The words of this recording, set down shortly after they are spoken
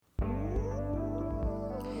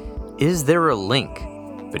Is there a link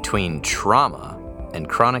between trauma and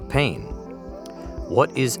chronic pain?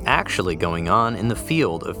 What is actually going on in the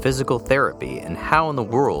field of physical therapy, and how in the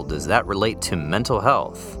world does that relate to mental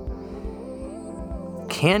health?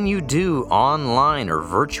 Can you do online or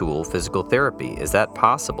virtual physical therapy? Is that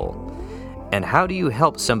possible? And how do you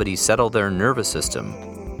help somebody settle their nervous system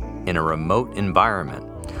in a remote environment?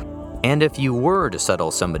 And if you were to settle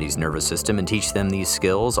somebody's nervous system and teach them these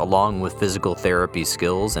skills along with physical therapy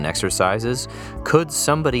skills and exercises, could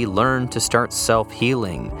somebody learn to start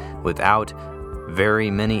self-healing without very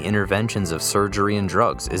many interventions of surgery and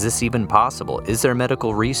drugs? Is this even possible? Is there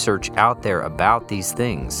medical research out there about these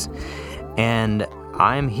things? And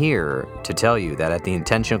I'm here to tell you that at The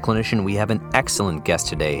Intentional Clinician, we have an excellent guest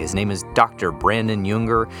today. His name is Dr. Brandon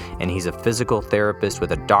Yuenger, and he's a physical therapist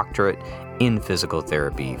with a doctorate in physical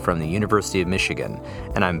therapy from the University of Michigan.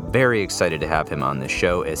 And I'm very excited to have him on this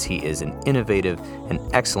show, as he is an innovative and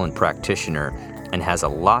excellent practitioner and has a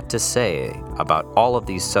lot to say about all of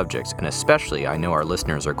these subjects. And especially, I know our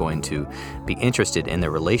listeners are going to be interested in the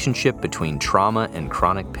relationship between trauma and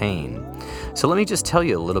chronic pain. So let me just tell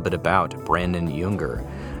you a little bit about Brandon Yuenger.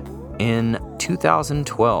 In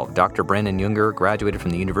 2012, Dr. Brandon Yuenger graduated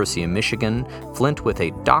from the University of Michigan, Flint, with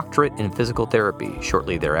a doctorate in physical therapy.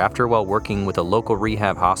 Shortly thereafter, while working with a local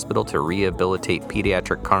rehab hospital to rehabilitate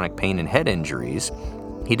pediatric chronic pain and head injuries,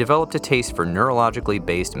 he developed a taste for neurologically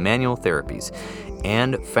based manual therapies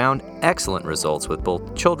and found excellent results with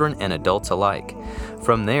both children and adults alike.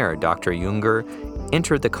 From there, Dr. Yuenger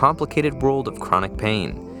entered the complicated world of chronic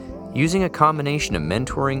pain. Using a combination of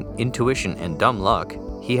mentoring, intuition, and dumb luck,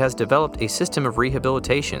 he has developed a system of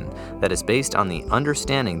rehabilitation that is based on the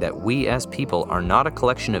understanding that we as people are not a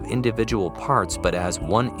collection of individual parts, but as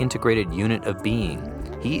one integrated unit of being.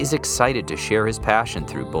 He is excited to share his passion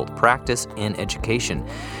through both practice and education.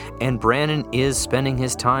 And Brandon is spending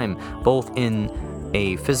his time both in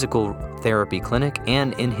a physical therapy clinic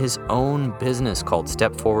and in his own business called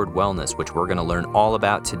Step Forward Wellness, which we're going to learn all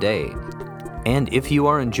about today. And if you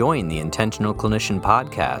are enjoying the Intentional Clinician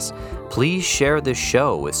podcast, please share this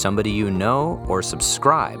show with somebody you know or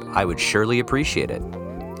subscribe. I would surely appreciate it.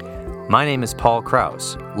 My name is Paul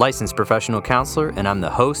Krause, licensed professional counselor, and I'm the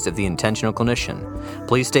host of The Intentional Clinician.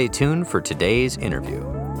 Please stay tuned for today's interview.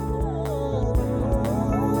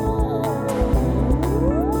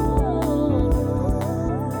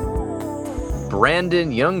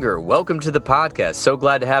 Brandon Yuenger, welcome to the podcast. So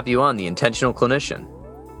glad to have you on The Intentional Clinician.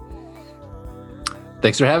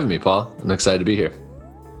 Thanks for having me, Paul. I'm excited to be here.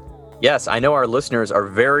 Yes, I know our listeners are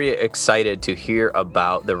very excited to hear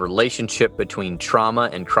about the relationship between trauma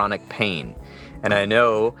and chronic pain. And I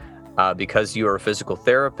know because you are a physical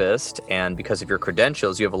therapist and because of your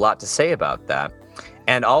credentials, you have a lot to say about that.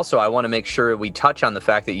 And also, I want to make sure we touch on the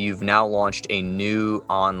fact that you've now launched a new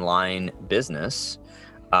online business,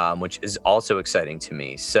 which is also exciting to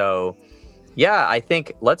me. So yeah, I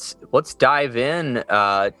think let's dive in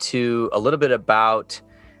to a little bit about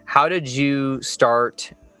how did you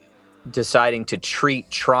start deciding to treat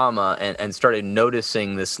trauma and started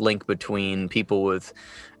noticing this link between people with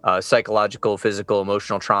psychological, physical,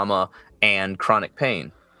 emotional trauma and chronic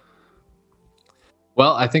pain?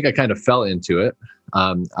 Well, I think I kind of fell into it.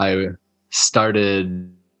 I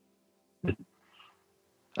started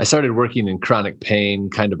working in chronic pain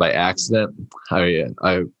kind of by accident.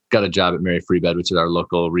 I got a job at Mary Free Bed, which is our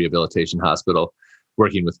local rehabilitation hospital,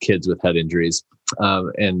 working with kids with head injuries.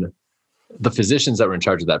 And the physicians that were in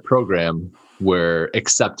charge of that program were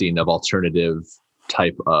accepting of alternative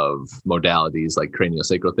type of modalities like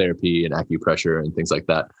craniosacral therapy and acupressure and things like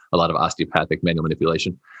that, a lot of osteopathic manual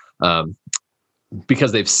manipulation,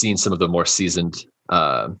 because they've seen some of the more seasoned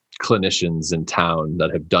clinicians in town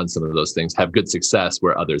that have done some of those things have good success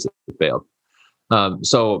where others have failed.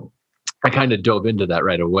 So I kind of dove into that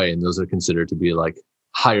right away, and those are considered to be like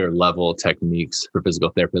higher level techniques for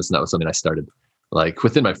physical therapists. And that was something I started like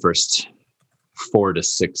within my first 4 to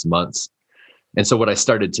 6 months. And so what I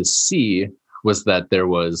started to see was that there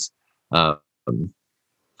was a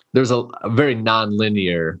very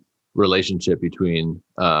nonlinear relationship between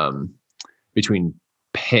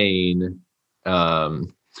pain,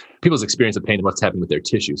 people's experience of pain and what's happening with their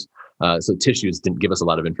tissues. So tissues didn't give us a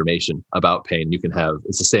lot of information about pain.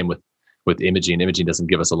 It's the same with imaging. Imaging doesn't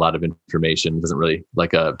give us a lot of information. It doesn't really,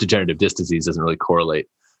 like a degenerative disc disease doesn't really correlate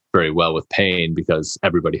very well with pain because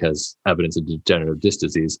everybody has evidence of degenerative disc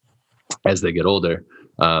disease as they get older,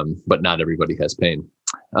 but not everybody has pain.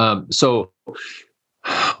 So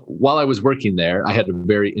while I was working there, I had a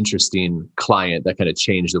very interesting client that kind of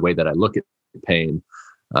changed the way that I look at pain.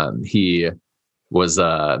 He was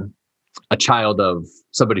a child of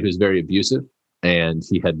somebody who's very abusive and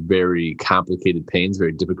he had very complicated pains,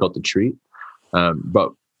 very difficult to treat.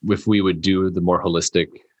 But if we would do the more holistic,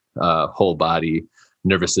 whole body,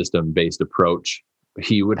 nervous system based approach,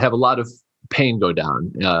 he would have a lot of pain go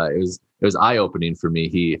down. It was eye opening for me.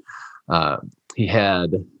 He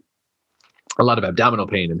had a lot of abdominal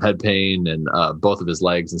pain and head pain and both of his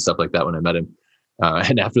legs and stuff like that when I met him.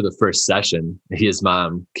 And after the first session, his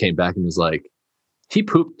mom came back and was like, he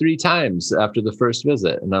pooped 3 times after the first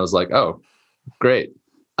visit. And I was like, oh, great.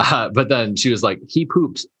 But then she was like, he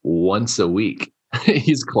poops once a week.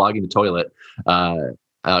 He's clogging the toilet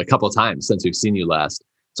a couple of times since we've seen you last.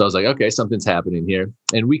 So I was like, okay, something's happening here.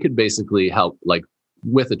 And we could basically help, like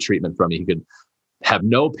with a treatment from me, he could have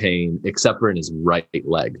no pain except for in his right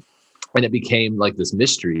leg. And it became like this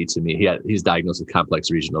mystery to me. He's diagnosed with complex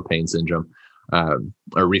regional pain syndrome,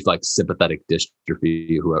 or reflex sympathetic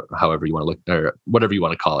dystrophy, however you want to look, or whatever you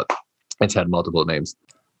want to call it. It's had multiple names.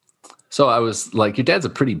 So I was like, your dad's a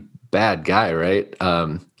pretty bad guy, right?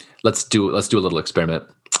 Let's do a little experiment.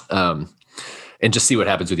 And just see what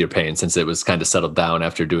happens with your pain, since it was kind of settled down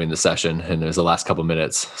after doing the session and it was the last couple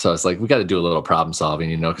minutes. So I was like, we got to do a little problem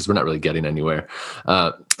solving, because we're not really getting anywhere.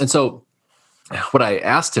 And so what I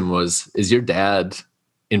asked him was, is your dad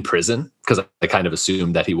in prison? Because I kind of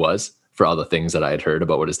assumed that he was, for all the things that I had heard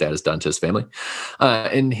about what his dad has done to his family.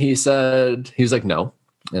 And he was like, no.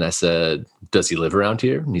 And I said, does he live around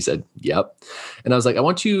here? And he said, yep. And I was like, I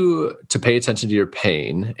want you to pay attention to your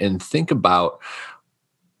pain and think about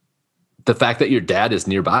the fact that your dad is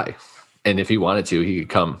nearby. And if he wanted to, he could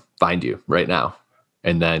come find you right now.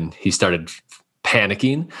 And then he started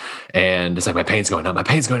panicking and it's like, my pain's going up, my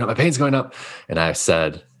pain's going up, my pain's going up. And I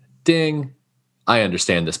said, ding, I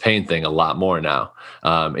understand this pain thing a lot more now.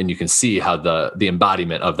 And you can see how the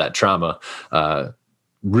embodiment of that trauma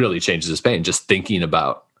really changes his pain, just thinking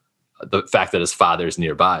about the fact that his father's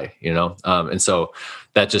nearby, and so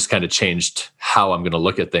that just kind of changed how I'm going to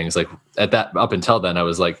look at things. Like up until then, I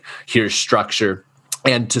was like, here's structure.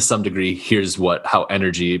 And to some degree, here's how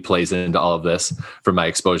energy plays into all of this from my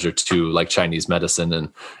exposure to like Chinese medicine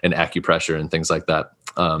and acupressure and things like that.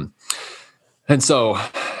 And so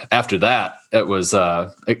after that, it was,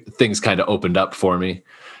 things kind of opened up for me,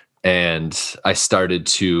 and I started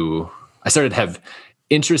to have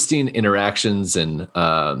interesting interactions and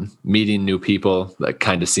meeting new people that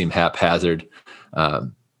kind of seem haphazard.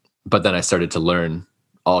 But then I started to learn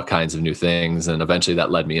all kinds of new things. And eventually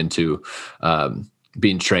that led me into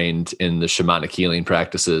being trained in the shamanic healing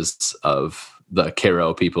practices of the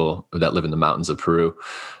Q'ero people that live in the mountains of Peru.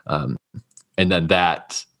 And then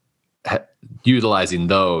utilizing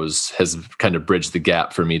those has kind of bridged the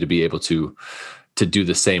gap for me to be able to do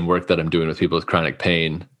the same work that I'm doing with people with chronic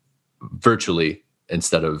pain virtually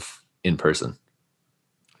instead of in person.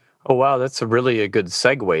 Oh, wow. That's really a good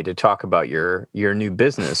segue to talk about your new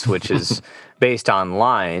business, which is based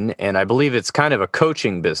online. And I believe it's kind of a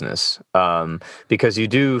coaching business, because you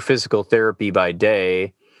do physical therapy by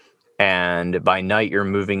day, and by night you're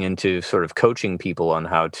moving into sort of coaching people on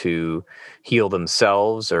how to heal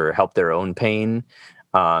themselves or help their own pain,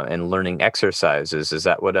 and learning exercises. Is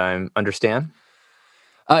that what I understand?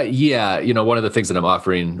 Yeah. One of the things that I'm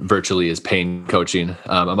offering virtually is pain coaching.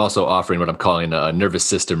 I'm also offering what I'm calling a nervous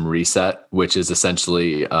system reset, which is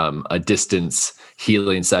essentially a distance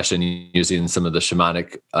healing session using some of the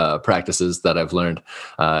shamanic practices that I've learned,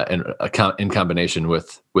 and in combination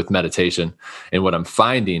with meditation. And what I'm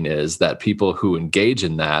finding is that people who engage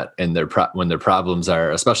in that and when their problems are,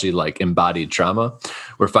 especially like embodied trauma,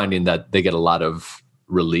 we're finding that they get a lot of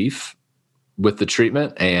relief with the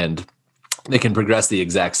treatment, and they can progress the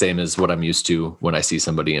exact same as what I'm used to when I see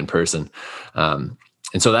somebody in person. And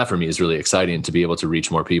so that for me is really exciting to be able to reach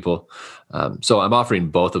more people. So I'm offering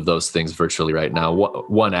both of those things virtually right now.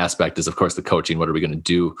 One aspect is, of course, the coaching. What are we going to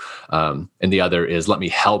do? And the other is, let me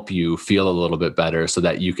help you feel a little bit better so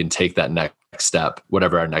that you can take that next step,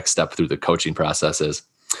 whatever our next step through the coaching process is.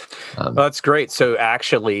 Well, that's great. So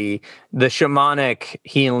actually, the shamanic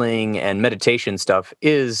healing and meditation stuff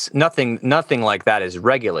is nothing like that is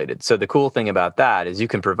regulated. So the cool thing about that is you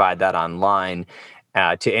can provide that online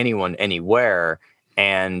to anyone, anywhere,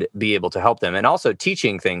 and be able to help them. And also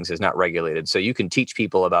teaching things is not regulated. So you can teach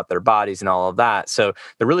people about their bodies and all of that. So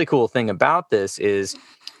the really cool thing about this is,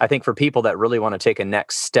 I think for people that really want to take a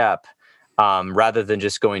next step, rather than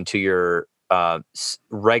just going to your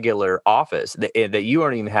regular office, that you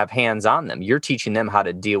don't even have hands on them. You're teaching them how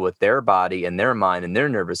to deal with their body and their mind and their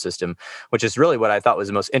nervous system, which is really what I thought was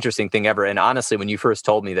the most interesting thing ever. And honestly, when you first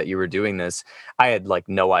told me that you were doing this, I had like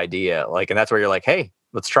no idea. And that's where you're like, hey,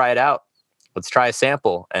 let's try it out. Let's try a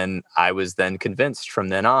sample. And I was then convinced from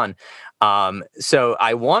then on. So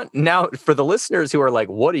I want now for the listeners who are like,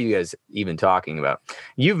 what are you guys even talking about?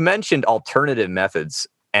 You've mentioned alternative methods,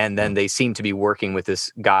 and then they seem to be working with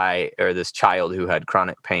this guy or this child who had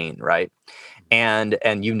chronic pain, right? And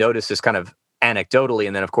you notice this kind of anecdotally,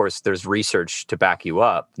 and then of course there's research to back you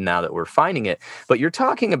up now that we're finding it. But you're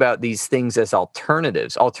talking about these things as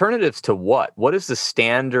alternatives. Alternatives to what? What is the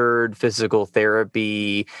standard physical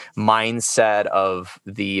therapy mindset of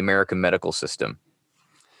the American medical system?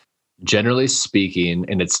 Generally speaking,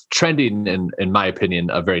 and it's trending in my opinion,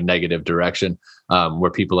 a very negative direction,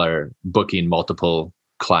 where people are booking multiple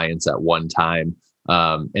clients at one time,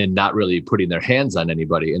 and not really putting their hands on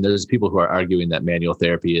anybody. And there's people who are arguing that manual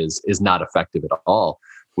therapy is not effective at all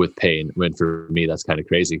with pain. When for me, that's kind of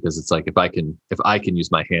crazy, because it's like, if I can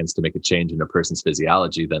use my hands to make a change in a person's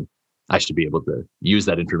physiology, then I should be able to use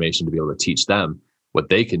that information to be able to teach them what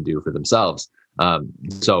they can do for themselves.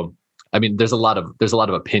 So I mean, there's a lot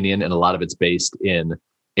of opinion, and a lot of it's based in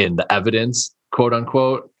the evidence, quote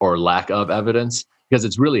unquote, or lack of evidence, because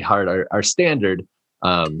it's really hard. Our standard,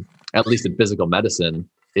 at least in physical medicine,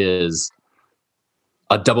 is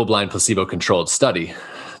a double-blind placebo-controlled study.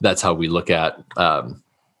 That's how we look at,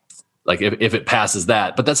 like if it passes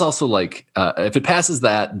that. But that's also like, if it passes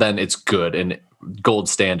that, then it's good and gold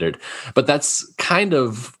standard. But that's kind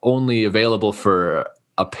of only available for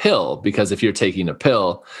a pill, because if you're taking a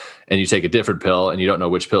pill and you take a different pill and you don't know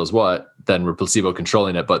which pill is what, then we're placebo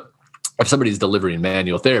controlling it. But if somebody's delivering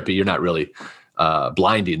manual therapy, you're not really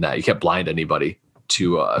blinding that. You can't blind anybody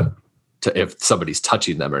to if somebody's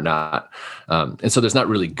touching them or not. And so there's not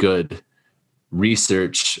really good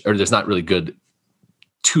research, or there's not really good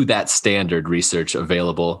to that standard research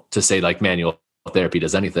available to say like manual therapy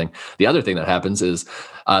does anything. The other thing that happens is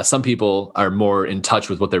some people are more in touch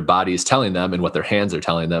with what their body is telling them and what their hands are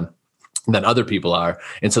telling them than other people are.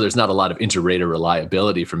 And so there's not a lot of inter-rater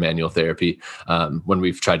reliability for manual therapy. When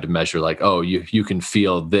we've tried to measure like, oh, you can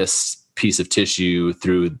feel this piece of tissue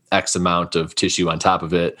through X amount of tissue on top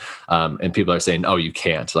of it. And people are saying, oh, you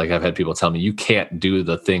can't. Like I've had people tell me, you can't do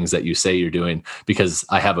the things that you say you're doing because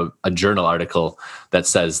I have a journal article that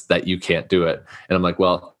says that you can't do it. And I'm like,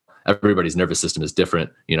 well, everybody's nervous system is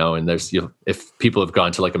different, and there's, if people have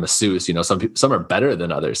gone to like a masseuse, some are better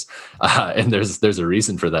than others. And there's a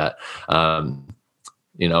reason for that. And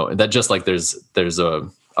that just like there's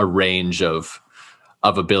a range of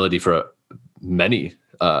ability for many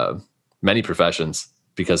professions,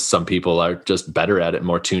 because some people are just better at it,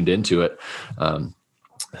 more tuned into it.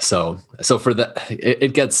 So for that,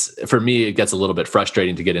 it gets a little bit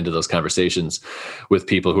frustrating to get into those conversations with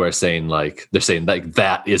people who are saying like,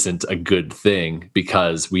 that isn't a good thing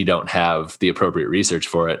because we don't have the appropriate research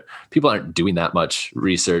for it. People aren't doing that much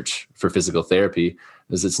research for physical therapy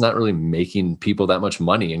because it's not really making people that much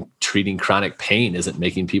money, and treating chronic pain isn't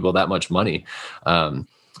making people that much money.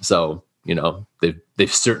 So,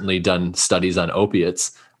 they've certainly done studies on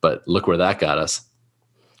opiates, but look where that got us.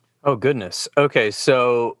 Oh, goodness. Okay,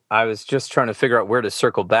 so I was just trying to figure out where to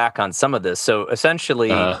circle back on some of this. So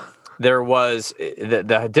essentially, there was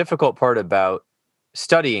the difficult part about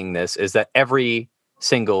studying this is that every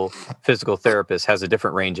single physical therapist has a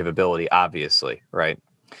different range of ability, obviously, right?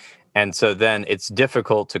 And so then it's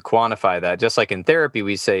difficult to quantify that. Just like in therapy,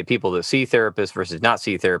 we say people that see therapists versus not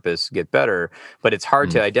see therapists get better, but it's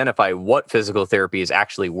hard to identify what physical therapy is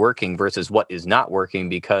actually working versus what is not working,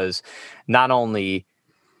 because not only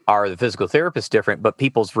are the physical therapists different, but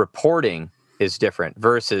people's reporting is different,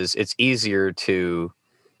 versus it's easier to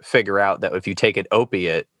figure out that if you take an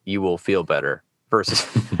opiate, you will feel better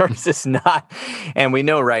versus not. And we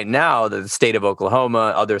know right now that the state of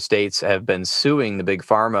Oklahoma, other states have been suing the big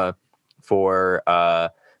pharma for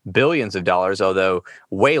billions of dollars, although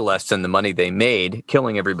way less than the money they made,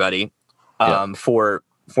 killing everybody, for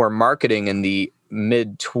marketing in the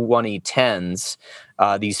mid 2010s,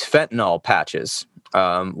 these fentanyl patches,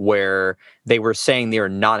 where they were saying they were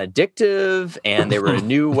non-addictive and they were a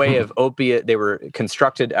new way of opiate. They were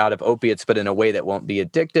constructed out of opiates, but in a way that won't be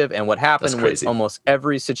addictive. And what happened with almost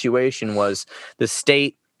every situation was the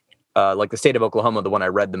state, like the state of Oklahoma, the one I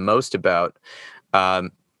read the most about,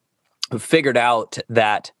 figured out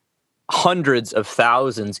that hundreds of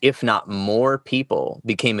thousands, if not more people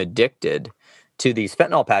became addicted to these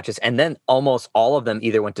fentanyl patches, and then almost all of them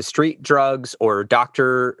either went to street drugs or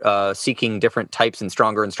doctor seeking different types and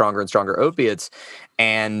stronger opiates,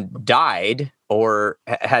 and died or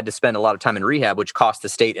had to spend a lot of time in rehab, which cost the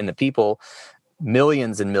state and the people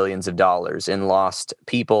millions and millions of dollars in lost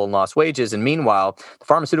people and lost wages. And meanwhile, the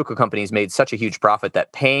pharmaceutical companies made such a huge profit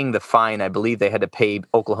that paying the fine, I believe they had to pay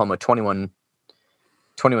Oklahoma $21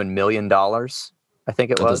 million, I think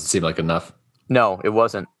it was. That doesn't seem like enough. No, it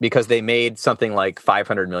wasn't, because they made something like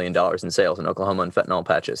 $500 million in sales in Oklahoma in fentanyl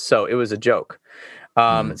patches. So it was a joke.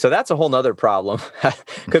 So that's a whole nother problem.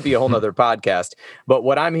 Could be a whole nother podcast. But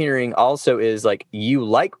what I'm hearing also is like you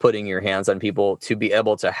like putting your hands on people to be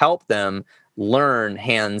able to help them learn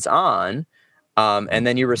hands-on. And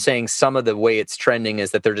then you were saying some of the way it's trending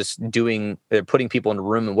is that they're putting people in a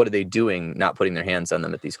room, and what are they doing? Not putting their hands on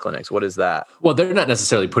them at these clinics. What is that? Well, they're not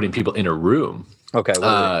necessarily putting people in a room. Okay.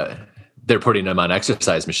 They're putting them on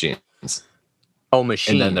exercise machines. Oh,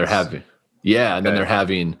 machines. And then they're having,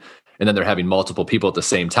 they're having multiple people at the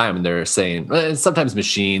same time. And they're saying, sometimes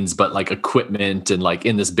machines, but like equipment, and like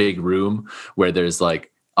in this big room where there's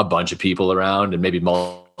like a bunch of people around, and maybe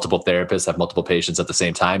multiple therapists have multiple patients at the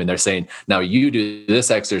same time. And they're saying, now you do this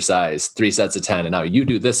exercise 3 sets of 10. And now you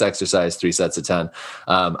do this exercise 3 sets of 10.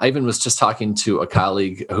 I even was just talking to a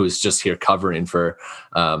colleague who's just here covering for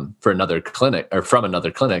another clinic, or from another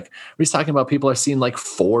clinic. He's talking about people are seeing like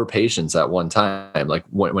 4 patients at one time, like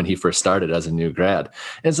when he first started as a new grad.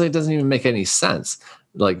 And so it doesn't even make any sense.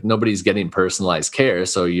 Like nobody's getting personalized care.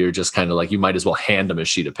 So you're just kind of like, you might as well hand them a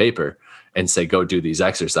sheet of paper and say, go do these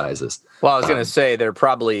exercises. Well, I was going to say they're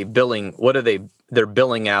probably billing. What are they? They're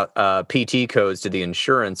billing out PT codes to the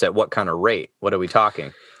insurance at what kind of rate? What are we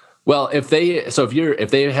talking? Well, if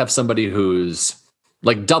they have somebody who's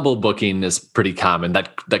like double booking is pretty common.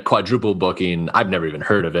 That quadruple booking, I've never even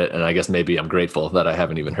heard of it, and I guess maybe I'm grateful that I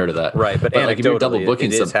haven't even heard of that. Right, but like if you're double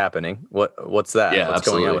booking, it is happening. What's that? Yeah, what's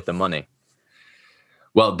absolutely. Going on with the money?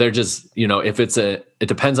 Well, they're just, if it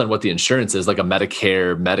depends on what the insurance is, like a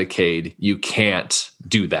Medicare, Medicaid, you can't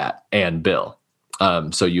do that and bill.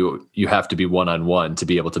 So you have to be one-on-one to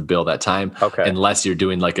be able to bill that time. Okay. Unless you're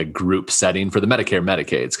doing like a group setting for the Medicare,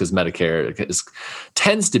 Medicaids, because Medicare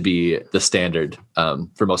tends to be the standard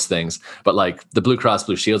for most things. But like the Blue Cross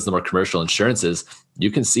Blue Shields, the more commercial insurances,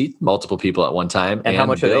 you can see multiple people at one time. And how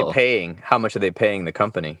much bill. Are they paying? How much are they paying the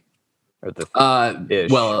company?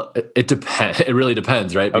 Well, it depends. It really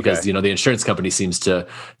depends, right? Because the insurance company seems to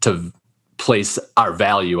place our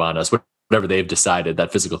value on us, whatever they've decided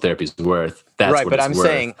that physical therapy is worth. That's right. But I'm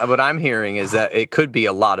saying what I'm hearing is that it could be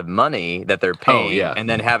a lot of money that they're paying, and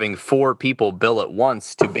then having 4 people bill at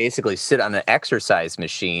once to basically sit on an exercise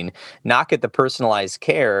machine, not get the personalized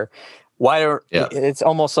care. It's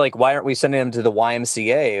almost like, why aren't we sending them to the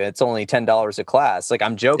YMCA? It's only $10 a class. Like,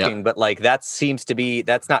 I'm joking, but like that seems to be,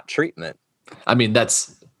 that's not treatment. I mean,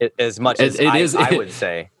 that's as much as it is. I would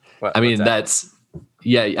say.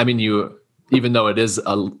 Even though it is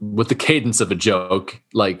with the cadence of a joke,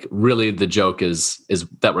 like really the joke is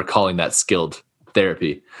that we're calling that skilled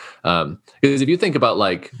therapy. Because if you think about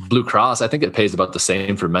like Blue Cross, I think it pays about the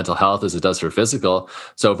same for mental health as it does for physical.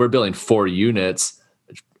 So if we're billing 4 units,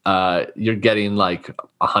 you're getting like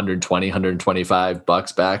 $120,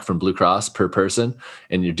 $125 back from Blue Cross per person.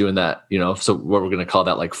 And you're doing that, so what we're going to call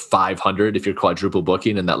that like 500 if you're quadruple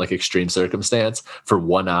booking in that like extreme circumstance for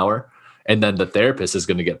 1 hour. And then the therapist is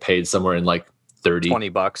going to get paid somewhere in like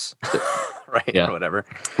 $20, right? Yeah. Or whatever.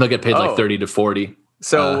 They'll get paid like 30 to 40.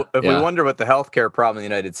 So if we wonder what the healthcare problem in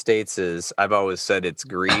the United States is, I've always said it's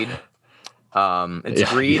greed.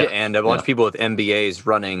 Greed and a bunch of people with MBAs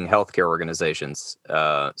running healthcare organizations.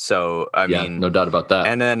 So I mean, no doubt about that.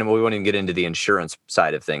 And then we won't even get into the insurance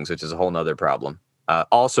side of things, which is a whole nother problem.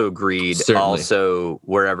 Also greed, Certainly. Also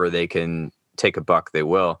wherever they can take a buck, they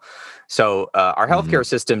will. So our healthcare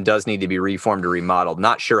system does need to be reformed or remodeled.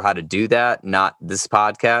 Not sure how to do that, not this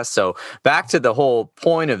podcast. So back to the whole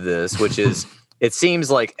point of this, which is it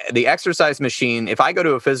seems like the exercise machine, if I go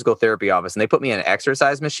to a physical therapy office and they put me in an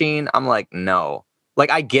exercise machine, I'm like, no. Like,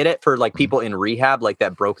 I get it for like people in rehab, like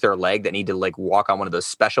that broke their leg that need to like walk on one of those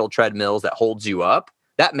special treadmills that holds you up.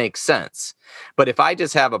 That makes sense. But if I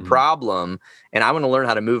just have a problem and I want to learn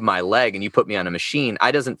how to move my leg and you put me on a machine,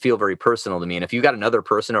 it doesn't feel very personal to me. And if you got another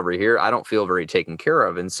person over here, I don't feel very taken care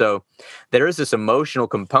of. And so there is this emotional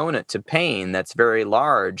component to pain that's very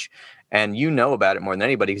large. And you know about it more than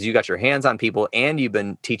anybody because you got your hands on people and you've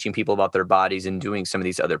been teaching people about their bodies and doing some of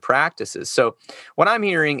these other practices. So what I'm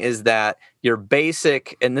hearing is that your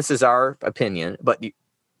basic, and this is our opinion, but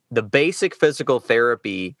the basic physical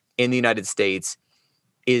therapy in the United States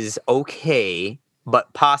is okay,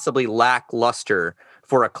 but possibly lackluster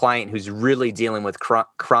for a client who's really dealing with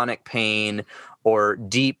chronic pain or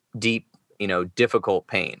deep, difficult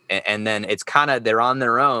pain. And then it's kind of, they're on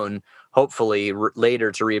their own, hopefully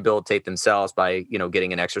later to rehabilitate themselves by,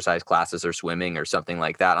 getting in exercise classes or swimming or something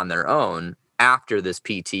like that on their own after this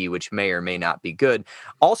PT, which may or may not be good.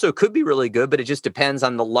 Also could be really good, but it just depends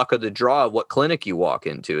on the luck of the draw of what clinic you walk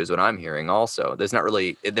into is what I'm hearing also.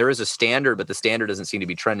 There is a standard, but the standard doesn't seem to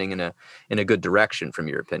be trending in a good direction from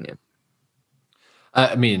your opinion.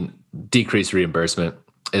 I mean, decreased reimbursement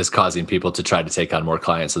is causing people to try to take on more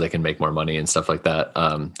clients so they can make more money and stuff like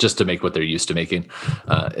that, just to make what they're used to making.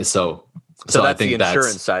 So So I that's the think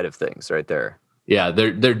insurance side of things right there. yeah,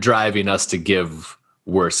 they're driving us to give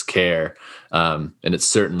worse care, and it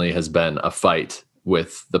certainly has been a fight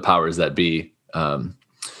with the powers that be,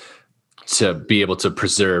 to be able to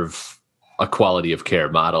preserve a quality of care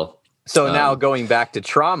model. So now going back to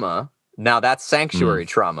trauma, now that's sanctuary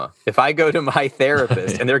trauma. If I go to my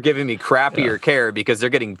therapist and they're giving me crappier care because they're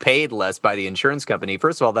getting paid less by the insurance company,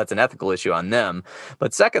 first of all, that's an ethical issue on them.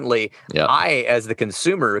 But secondly, I, as the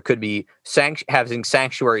consumer, could be having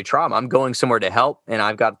sanctuary trauma. I'm going somewhere to help and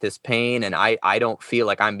I've got this pain and I don't feel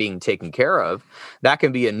like I'm being taken care of. That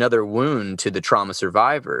can be another wound to the trauma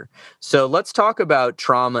survivor. So let's talk about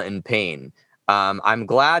trauma and pain. I'm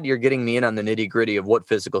glad you're getting me in on the nitty-gritty of what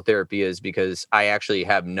physical therapy is, because I actually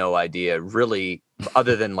have no idea really,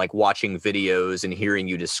 other than like watching videos and hearing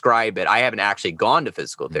you describe it. I haven't actually gone to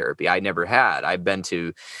physical therapy. I never had. I've been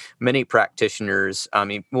to many practitioners. I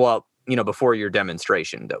mean, well, before your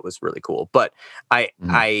demonstration, that was really cool. But I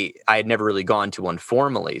had never really gone to one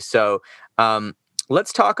formally. So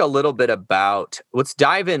let's talk a little bit let's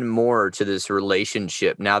dive in more to this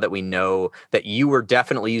relationship now that we know that you were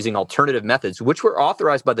definitely using alternative methods, which were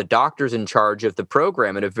authorized by the doctors in charge of the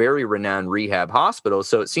program at a very renowned rehab hospital.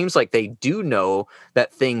 So it seems like they do know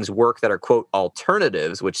that things work that are, quote,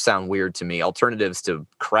 alternatives, which sound weird to me, alternatives to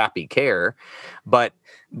crappy care. But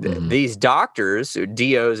these doctors,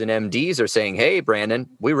 DOs and MDs, are saying, hey, Brandon,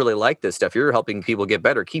 we really like this stuff. You're helping people get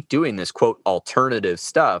better. Keep doing this, quote, alternative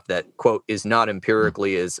stuff that, quote, is not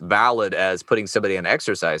empirically as valid as putting somebody on an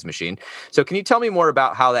exercise machine. So can you tell me more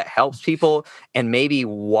about how that helps people and maybe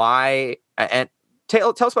why, and tell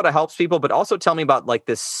us about how it helps people, but also tell me about like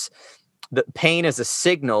this, the pain as a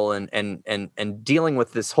signal and dealing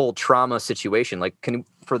with this whole trauma situation, like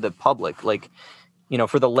for the public, like,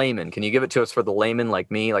 for the layman, can you give it to us for the layman like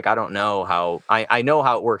me? Like, I don't know how, I know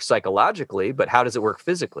how it works psychologically, but how does it work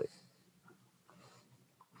physically?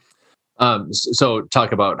 So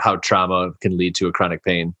talk about how trauma can lead to a chronic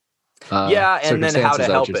pain. And then how to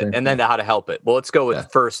help it. And then how to help it. Well, let's go with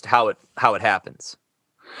first how it happens.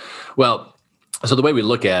 Well, so the way we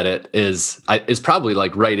look at it is probably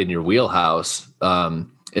like right in your wheelhouse.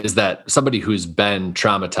 Is that somebody who's been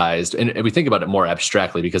traumatized, and we think about it more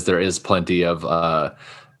abstractly because there is plenty of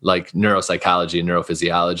like neuropsychology and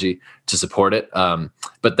neurophysiology to support it.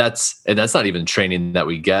 But that's not even training that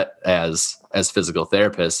we get as physical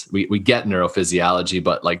therapists. We get neurophysiology,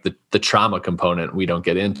 but like the trauma component we don't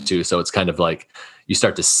get into. So it's kind of like you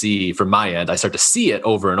start to see, from my end, I start to see it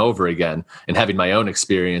over and over again, and having my own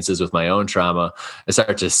experiences with my own trauma, I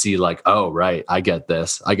start to see like, oh, right, I get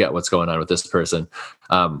this. I get what's going on with this person.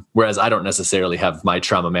 Whereas I don't necessarily have my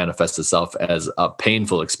trauma manifest itself as a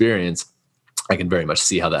painful experience. I can very much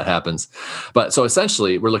see how that happens. But so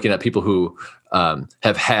essentially we're looking at people who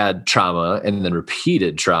have had trauma and then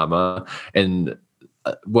repeated trauma. And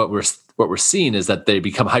what we're seeing is that they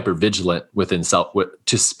become hypervigilant within self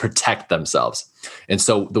to protect themselves. And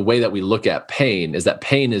so the way that we look at pain is that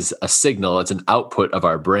pain is a signal. It's an output of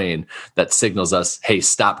our brain that signals us, hey,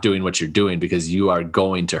 stop doing what you're doing because you are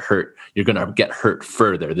going to hurt. You're going to get hurt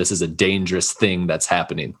further. This is a dangerous thing that's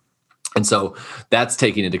happening. And so that's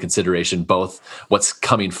taking into consideration both what's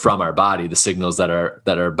coming from our body, the signals that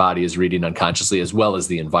our body is reading unconsciously, as well as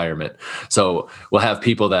the environment. So we'll have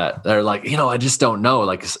people that are like, I just don't know.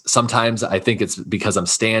 Like sometimes I think it's because I'm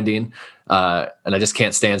standing and I just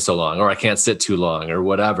can't stand so long, or I can't sit too long, or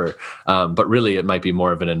whatever. But really, it might be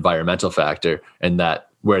more of an environmental factor, and that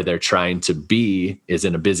where they're trying to be is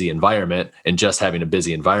in a busy environment, and just having a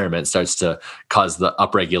busy environment starts to cause the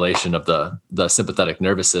upregulation of the sympathetic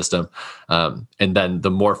nervous system. And then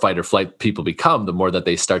the more fight or flight people become, the more that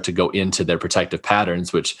they start to go into their protective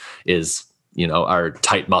patterns, which is, our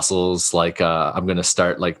tight muscles. Like I'm going to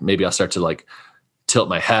start, like, maybe I'll start to like tilt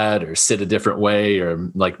my head or sit a different way,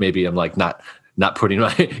 or like maybe I'm like not putting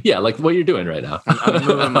my, like what you're doing right now. I'm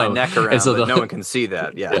moving my neck around, so but no one can see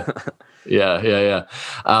that. Yeah.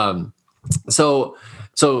 So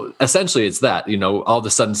essentially it's that, all of a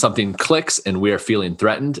sudden something clicks and we are feeling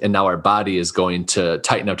threatened, and now our body is going to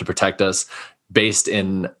tighten up to protect us based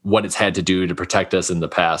in what it's had to do to protect us in the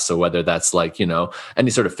past. So whether that's like, any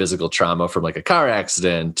sort of physical trauma from like a car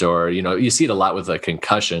accident, or, you see it a lot with a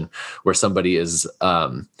concussion where somebody is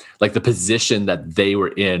like the position that they were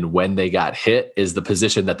in when they got hit is the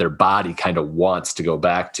position that their body kind of wants to go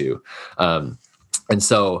back to. And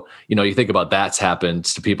so, you think about that's happened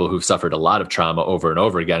to people who've suffered a lot of trauma over and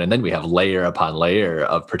over again. And then we have layer upon layer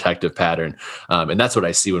of protective pattern. And that's what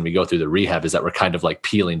I see when we go through the rehab, is that we're kind of like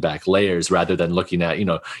peeling back layers rather than looking at,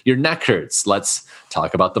 your neck hurts. Let's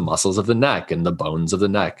talk about the muscles of the neck and the bones of the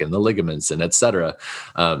neck and the ligaments and et cetera.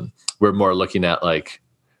 We're more looking at like,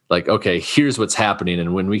 okay, here's what's happening.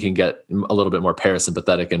 And when we can get a little bit more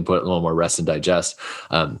parasympathetic and put a little more rest and digest,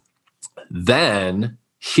 then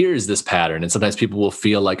here's this pattern. And sometimes people will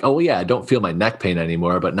feel like, oh yeah, I don't feel my neck pain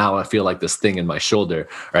anymore, but now I feel like this thing in my shoulder,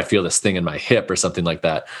 or I feel this thing in my hip or something like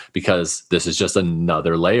that, because this is just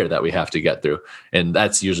another layer that we have to get through. And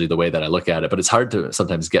that's usually the way that I look at it. But it's hard to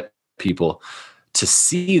sometimes get people to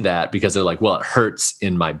see that, because they're like, well, it hurts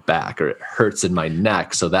in my back or it hurts in my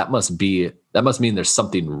neck. So that must mean there's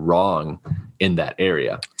something wrong in that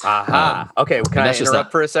area. Okay. Can I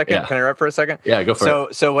interrupt for a second? Yeah. Can I interrupt for a second? Yeah, go for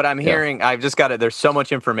it. So what I'm hearing, I've just got it. There's so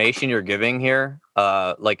much information you're giving here,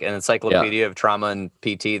 like an encyclopedia of trauma and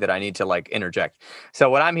PT, that I need to like interject. So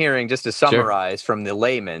what I'm hearing, just to summarize from the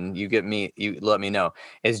layman, you let me know,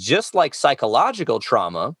 is just like psychological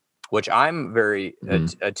trauma, which I'm very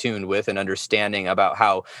attuned with and understanding about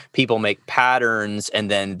how people make patterns and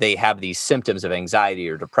then they have these symptoms of anxiety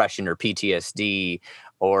or depression or PTSD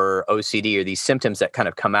or OCD, or these symptoms that kind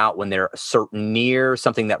of come out when they're near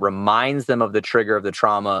something that reminds them of the trigger of the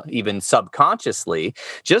trauma, even subconsciously.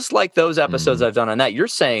 Just like those episodes I've done on that, you're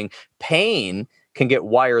saying pain can get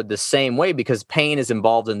wired the same way because pain is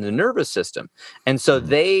involved in the nervous system. And so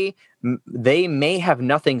they may have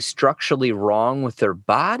nothing structurally wrong with their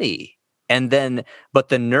body. But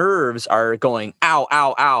the nerves are going, ow,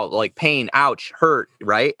 ow, ow, like pain, ouch, hurt,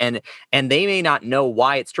 right? And they may not know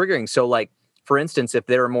why it's triggering. So like, for instance, if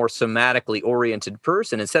they're a more somatically oriented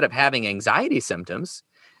person, instead of having anxiety symptoms,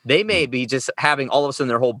 they may be just having all of a sudden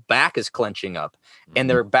their whole back is clenching up, and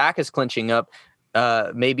their back is clenching up.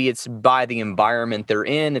 Maybe it's by the environment they're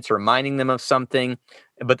in. It's reminding them of something,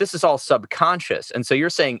 but this is all subconscious. And so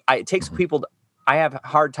you're saying it takes people I have a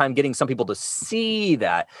hard time getting some people to see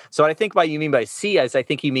that. So what I think you mean by see is I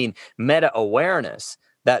think you mean meta awareness,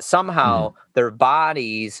 that somehow their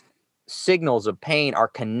body's signals of pain are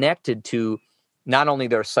connected to not only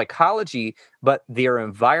their psychology, but their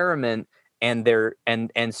environment and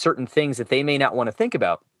and certain things that they may not want to think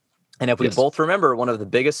about. And if we both remember, one of the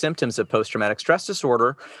biggest symptoms of post-traumatic stress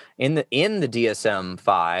disorder in the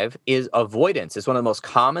DSM-5 is avoidance. It's one of the most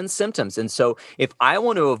common symptoms. And so if I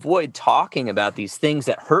want to avoid talking about these things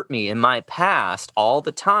that hurt me in my past all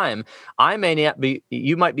the time,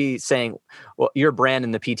 you might be saying, well, you're Brandon,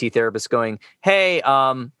 the PT therapist, going, hey,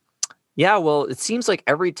 yeah, well, it seems like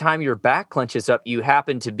every time your back clenches up, you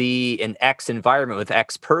happen to be in X environment with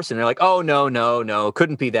X person. They're like, oh, no,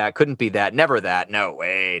 couldn't be that, never that, no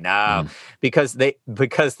way, no. Because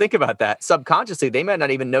think about that, subconsciously, they might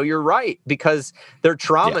not even know you're right, because their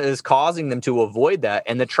trauma is causing them to avoid that.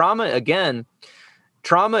 And the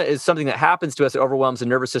trauma is something that happens to us. It overwhelms the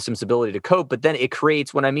nervous system's ability to cope, but then it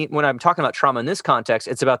creates, when I'm talking about trauma in this context,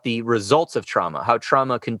 it's about the results of trauma, how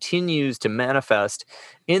trauma continues to manifest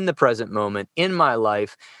in the present moment in my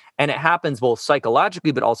life. And it happens both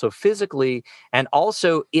psychologically, but also physically. And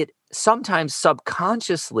also it sometimes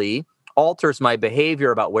subconsciously alters my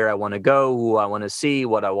behavior about where I want to go, who I want to see,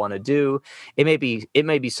 what I want to do. It may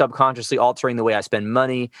be subconsciously altering the way I spend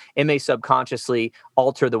money. It may subconsciously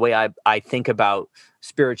alter the way I think about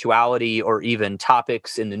spirituality, or even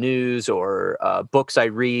topics in the news, or books I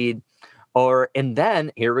read. And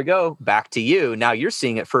then here we go, back to you. Now you're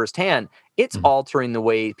seeing it firsthand. It's altering the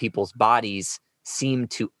way people's bodies seem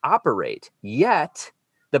to operate. Yet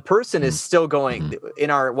the person is still going. In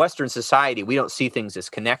our Western society, we don't see things as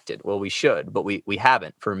connected. Well, we should, but we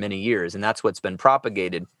haven't for many years. And that's what's been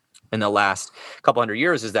propagated in the last couple hundred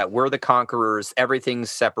years, is that we're the conquerors. Everything's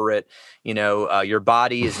separate. Your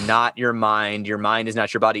body is not your mind. Your mind is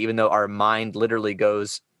not your body, even though our mind literally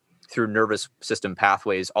goes through nervous system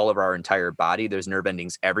pathways all over our entire body. There's nerve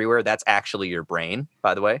endings everywhere. That's actually your brain,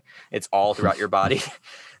 by the way. It's all throughout your body.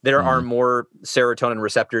 There are more serotonin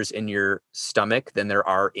receptors in your stomach than there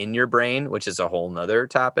are in your brain, which is a whole nother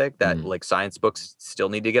topic that like science books still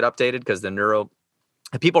need to get updated, because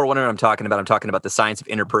people are wondering what I'm talking about. I'm talking about the science of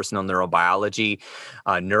interpersonal neurobiology,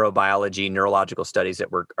 neurological studies that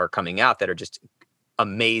are coming out that are just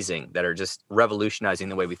amazing, that are just revolutionizing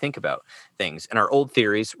the way we think about things. And our old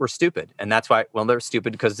theories were stupid. And that's why, they're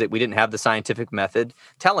stupid because we didn't have the scientific method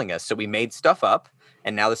telling us. So we made stuff up.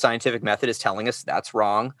 And now the scientific method is telling us that's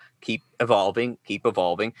wrong. Keep evolving.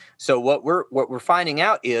 So what we're finding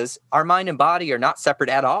out is our mind and body are not separate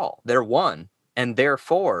at all. They're one. And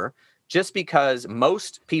therefore, just because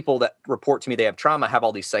most people that report to me they have trauma have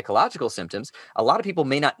all these psychological symptoms, a lot of people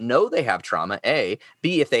may not know they have trauma, A.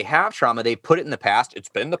 B, if they have trauma, they put it in the past. It's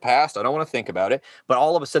been the past. I don't want to think about it. But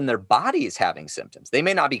all of a sudden, their body is having symptoms. They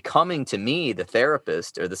may not be coming to me, the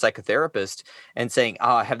therapist or the psychotherapist, and saying,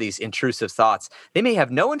 oh, I have these intrusive thoughts. They may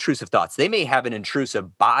have no intrusive thoughts. They may have an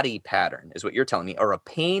intrusive body pattern, is what you're telling me, or a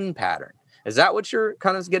pain pattern. Is that what you're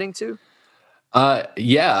kind of getting to?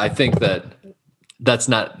 Yeah, I think that's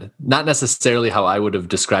not necessarily how I would have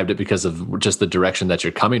described it because of just the direction that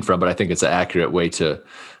you're coming from, but I think it's an accurate way to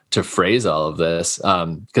phrase all of this.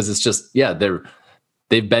 Because it's just, yeah,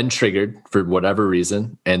 they've been triggered for whatever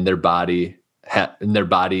reason, and their body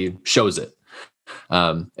shows it.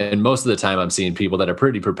 And most of the time I'm seeing people that are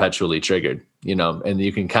pretty perpetually triggered, and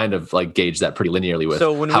you can kind of like gauge that pretty linearly with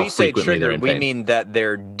so when how we say frequently they're in triggered, we pain. mean that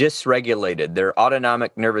they're dysregulated. Their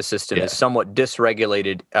autonomic nervous system is somewhat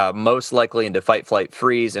dysregulated, most likely into fight, flight,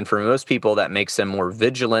 freeze. And for most people, that makes them more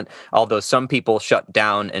vigilant, although some people shut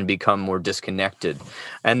down and become more disconnected.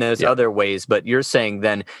 And there's other ways. But you're saying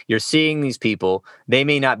then you're seeing these people, they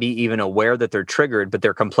may not be even aware that they're triggered, but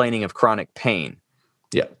they're complaining of chronic pain.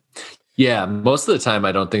 Yeah. Yeah, most of the time,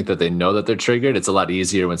 I don't think that they know that they're triggered. It's a lot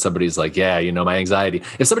easier when somebody's like, yeah, my anxiety.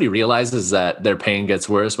 If somebody realizes that their pain gets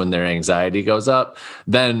worse when their anxiety goes up,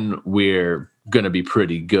 then we're going to be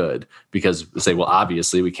pretty good because say, well,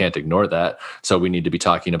 obviously we can't ignore that. So we need to be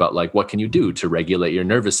talking about like, what can you do to regulate your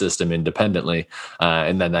nervous system independently?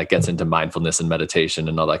 And then that gets into mindfulness and meditation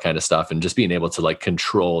and all that kind of stuff. And just being able to like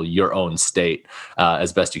control your own state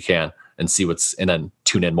as best you can. And see and then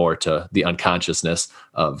tune in more to the unconsciousness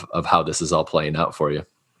of how this is all playing out for you.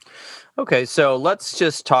 Okay, so let's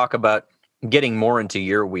just talk about getting more into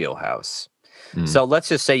your wheelhouse. So let's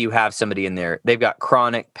just say you have somebody in there, they've got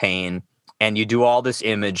chronic pain, and you do all this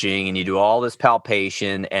imaging and you do all this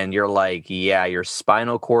palpation, and you're like, yeah, your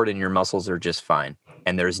spinal cord and your muscles are just fine.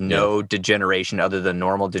 And there's no degeneration other than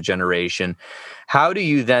normal degeneration. How do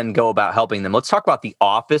you then go about helping them? Let's talk about the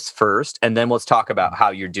office first, and then let's talk about how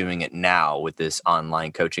you're doing it now with this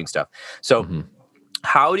online coaching stuff. So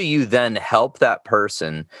how do you then help that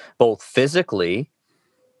person both physically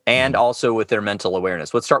and also with their mental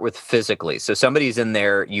awareness? Let's start with physically. So somebody's in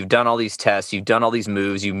there, you've done all these tests, you've done all these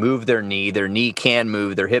moves, you move their knee can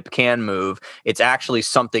move, their hip can move. It's actually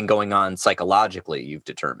something going on psychologically, you've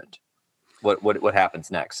determined. What happens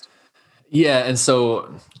next? Yeah. And so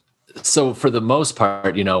for the most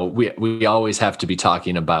part, we always have to be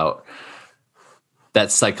talking about that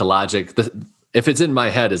if it's in my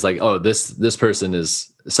head is like, oh, this person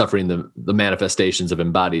is suffering the manifestations of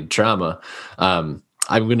embodied trauma. I'm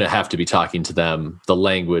going to have to be talking to them the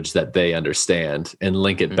language that they understand and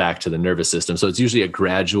link it back to the nervous system. So it's usually a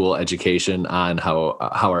gradual education on how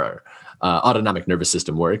our autonomic nervous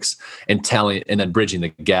system works and then bridging the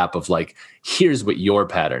gap of like, here's what your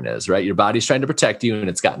pattern is, right? Your body's trying to protect you and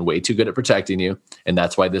it's gotten way too good at protecting you. And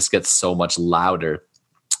that's why this gets so much louder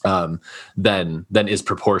than is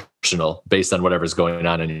proportional based on whatever's going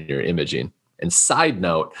on in your imaging. And side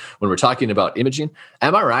note, when we're talking about imaging,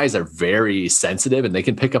 MRIs are very sensitive and they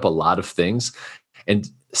can pick up a lot of things. And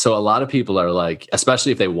so a lot of people are like,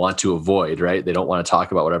 especially if they want to avoid, right? They don't want to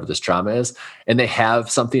talk about whatever this trauma is. And they have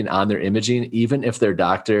something on their imaging, even if their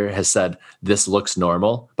doctor has said, this looks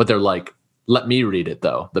normal, but they're like, let me read it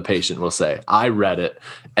though. The patient will say, I read it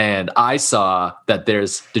and I saw that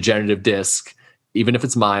there's degenerative disc, even if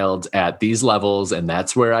it's mild at these levels. And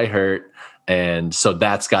that's where I hurt. And so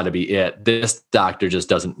that's got to be it. This doctor just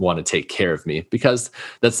doesn't want to take care of me because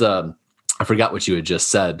that's I forgot what you had just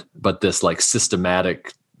said, but this like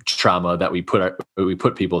systematic trauma that we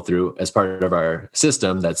put people through as part of our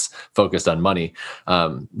system that's focused on money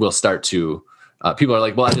will start to people are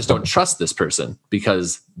like, well, I just don't trust this person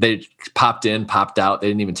because they popped in, popped out. They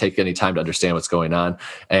didn't even take any time to understand what's going on.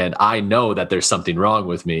 And I know that there's something wrong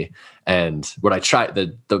with me. And what I try,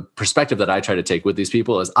 the perspective that I try to take with these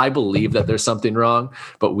people is I believe that there's something wrong,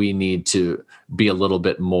 but we need to be a little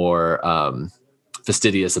bit more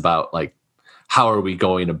fastidious about like, how are we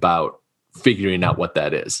going about figuring out what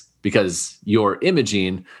that is? Because your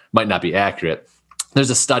imaging might not be accurate. There's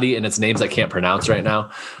a study, and its names I can't pronounce right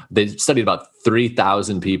now. They studied about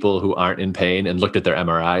 3,000 people who aren't in pain and looked at their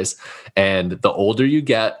MRIs. And the older you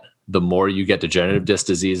get, the more you get degenerative disc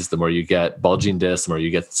disease, the more you get bulging discs, the more you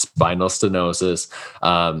get spinal stenosis.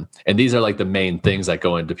 And these are like the main things that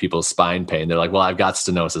go into people's spine pain. They're like, well, I've got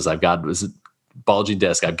stenosis. I've got bulging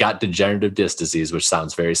disc. I've got degenerative disc disease, which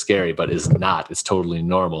sounds very scary, but is not. It's totally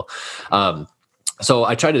normal. So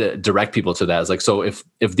I try to direct people to that. It's like, so if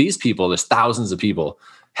these people, there's thousands of people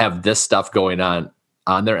have this stuff going on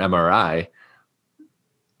their MRI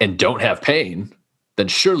and don't have pain, then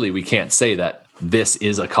surely we can't say that this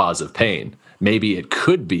is a cause of pain. Maybe it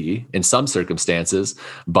could be in some circumstances,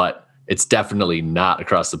 but it's definitely not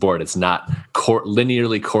across the board. It's not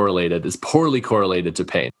linearly correlated. It's poorly correlated to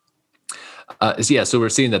pain. So we're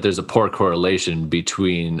seeing that there's a poor correlation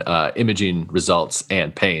between imaging results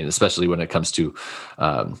and pain, especially when it comes to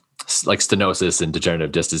like stenosis and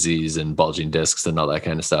degenerative disc disease and bulging discs and all that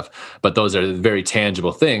kind of stuff. But those are very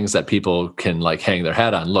tangible things that people can like hang their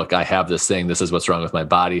hat on. Look, I have this thing. This is what's wrong with my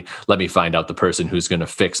body. Let me find out the person who's going to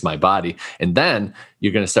fix my body. And then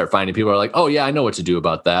you're going to start finding people are like, oh yeah, I know what to do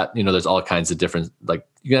about that. There's all kinds of different, like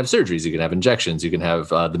you can have surgeries, you can have injections, you can have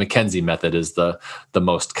the McKenzie method is the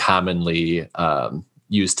most commonly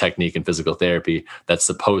used technique in physical therapy that's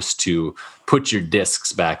supposed to put your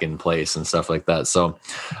discs back in place and stuff like that. So,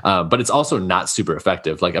 but it's also not super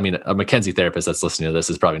effective. Like, I mean, a McKenzie therapist that's listening to this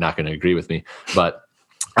is probably not going to agree with me, but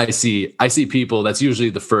I see people, that's usually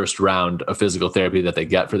the first round of physical therapy that they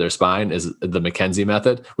get for their spine is the McKenzie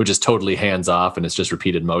method, which is totally hands off and it's just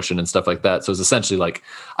repeated motion and stuff like that. So it's essentially like,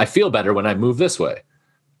 I feel better when I move this way.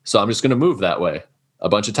 So I'm just going to move that way a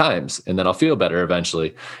bunch of times and then I'll feel better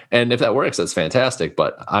eventually. And if that works, that's fantastic,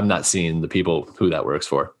 but I'm not seeing the people who that works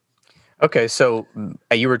for. Okay. So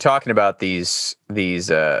you were talking about the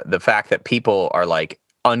fact that people are like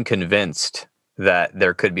unconvinced that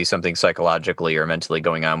there could be something psychologically or mentally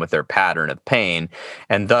going on with their pattern of pain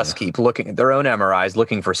and thus keep looking at their own MRIs,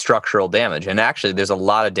 looking for structural damage. And actually there's a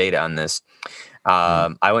lot of data on this.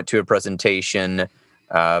 I went to a presentation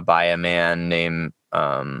by a man named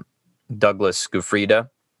Douglas Gufrida,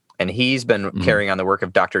 and he's been carrying on the work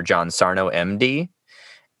of Dr. John Sarno, MD.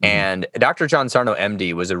 And Dr. John Sarno,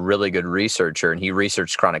 MD, was a really good researcher, and he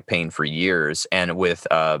researched chronic pain for years and with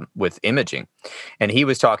imaging. And he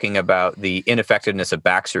was talking about the ineffectiveness of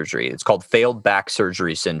back surgery. It's called failed back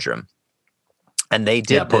surgery syndrome. And they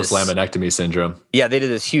did post-laminectomy syndrome. Yeah, they did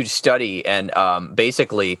this huge study, and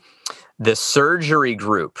basically the surgery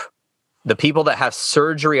group, the people that have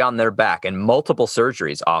surgery on their back and multiple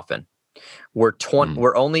surgeries often, were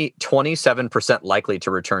only 27% likely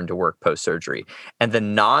to return to work post-surgery. And the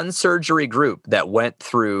non-surgery group that went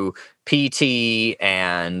through PT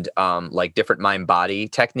and like different mind-body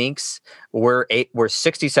techniques were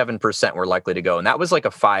 67% were likely to go. And that was like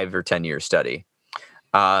a 5 or 10 year study.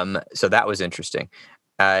 So that was interesting.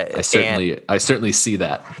 I certainly see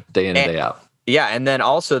that day in and day out. Yeah. And then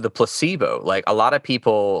also the placebo, like a lot of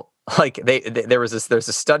people, like there's a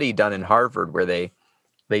study done in Harvard where they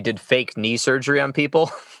did fake knee surgery on people.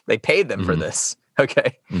 They paid them for this.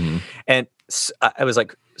 Okay. And I was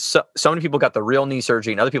like, so many people got the real knee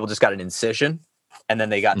surgery and other people just got an incision and then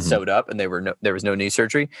they got sewed up and there was no knee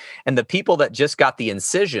surgery. And the people that just got the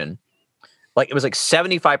incision, like it was like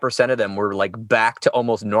 75% of them were like back to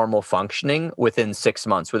almost normal functioning within 6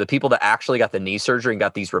 months, where the people that actually got the knee surgery and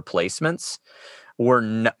got these replacements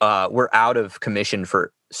were out of commission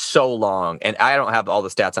for so long. And I don't have all the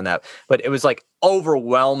stats on that, but it was like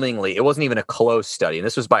overwhelmingly, it wasn't even a close study. And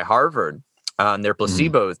this was by Harvard. Their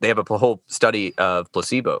placebos, they have a whole study of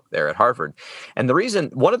placebo there at Harvard. And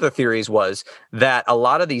one of the theories was that a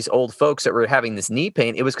lot of these old folks that were having this knee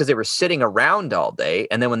pain, it was because they were sitting around all day.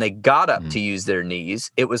 And then when they got up to use their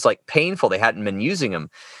knees, it was like painful. They hadn't been using them.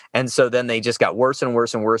 And so then they just got worse and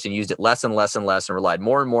worse and worse and used it less and less and less and relied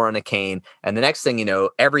more and more on a cane. And the next thing you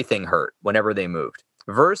know, everything hurt whenever they moved.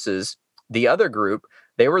 Versus the other group,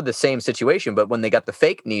 they were the same situation, but when they got the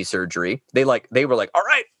fake knee surgery, they were like, all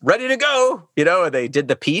right, ready to go. And they did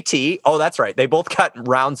the PT. Oh, that's right. They both got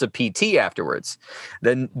rounds of PT afterwards.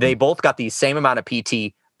 Then they both got the same amount of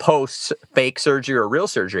PT post fake surgery or real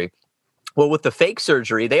surgery. Well, with the fake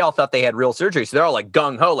surgery, they all thought they had real surgery. So they're all like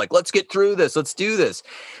gung ho, like, let's get through this. Let's do this.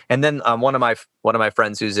 And then one of my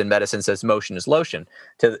friends who's in medicine says motion is lotion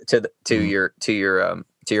to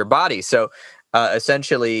your body. So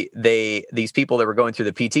essentially, these people that were going through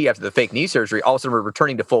the PT after the fake knee surgery also were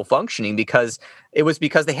returning to full functioning because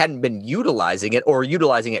they hadn't been utilizing it or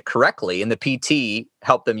utilizing it correctly, and the PT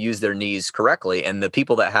helped them use their knees correctly. And the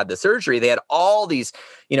people that had the surgery, they had all these,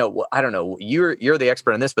 I don't know, you're the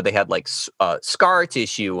expert on this, but they had like scar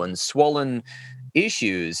tissue and swollen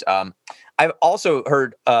issues. I've also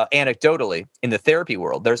heard anecdotally in the therapy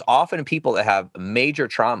world, there's often people that have major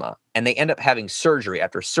trauma and they end up having surgery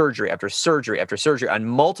after surgery after surgery after surgery on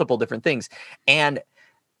multiple different things. And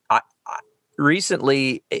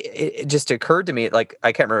recently, it just occurred to me, like,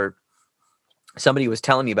 I can't remember, somebody was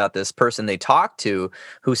telling me about this person they talked to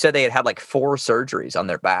who said they had like 4 surgeries on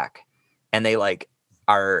their back and they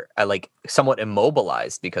are somewhat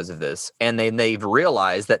immobilized because of this. And then they've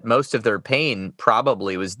realized that most of their pain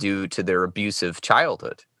probably was due to their abusive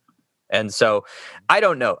childhood. And so I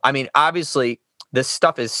don't know. I mean, obviously this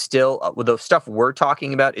stuff is still the stuff we're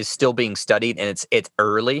talking about is still being studied, and it's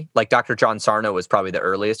early. Like Dr. John Sarno was probably the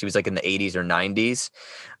earliest. He was like in the 80s or 90s.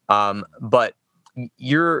 But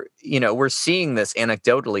we're seeing this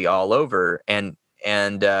anecdotally all over, and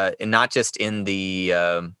not just in the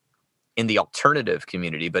alternative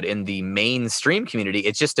community, but in the mainstream community.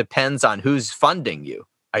 It just depends on who's funding you,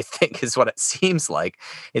 I think, is what it seems like.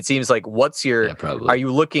 It seems like are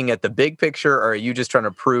you looking at the big picture, or are you just trying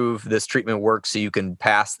to prove this treatment works so you can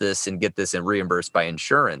pass this and get this and reimbursed by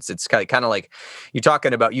insurance? It's kind of like you talk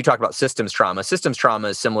about systems trauma. Systems trauma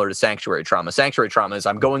is similar to sanctuary trauma. Sanctuary trauma is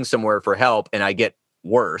I'm going somewhere for help and I get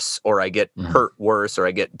worse, or I get hurt worse, or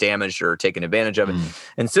I get damaged or taken advantage of.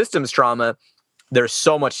 And systems trauma, there's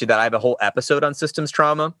so much to that. I have a whole episode on systems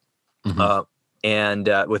trauma. And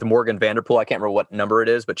with Morgan Vanderpool, I can't remember what number it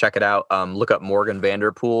is, but check it out. Look up Morgan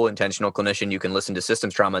Vanderpool, intentional clinician. You can listen to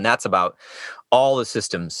systems trauma, and that's about all the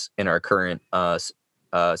systems in our current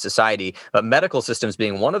society. But medical systems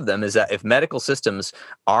being one of them, is that if medical systems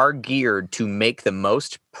are geared to make the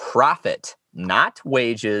most profit, not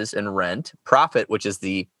wages and rent, profit, which is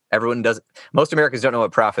most Americans don't know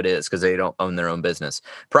what profit is because they don't own their own business.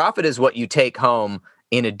 Profit is what you take home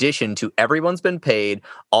in addition to everyone's been paid,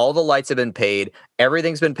 all the lights have been paid,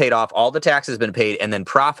 everything's been paid off, all the taxes have been paid, and then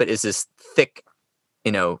profit is this thick,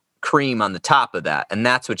 cream on the top of that, and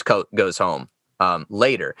that's which goes home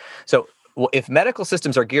later. So if medical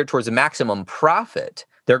systems are geared towards a maximum profit,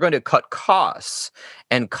 they're going to cut costs,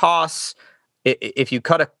 and costs, if you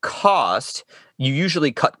cut a cost, you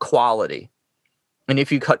usually cut quality. And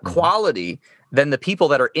if you cut quality, then the people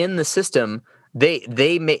that are in the system, they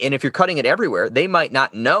may, and if you're cutting it everywhere, they might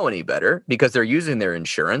not know any better because they're using their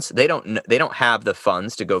insurance. They don't have the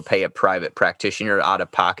funds to go pay a private practitioner out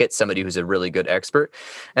of pocket, somebody who's a really good expert,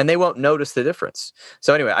 and they won't notice the difference.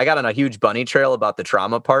 So anyway, I got on a huge bunny trail about the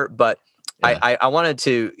trauma part, but I wanted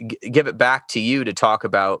to give it back to you to talk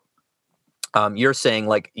about. You're saying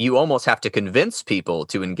like you almost have to convince people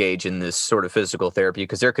to engage in this sort of physical therapy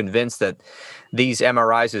because they're convinced that these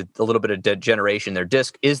MRIs with a little bit of degeneration, their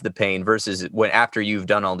disc is the pain, versus when after you've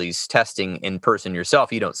done all these testing in person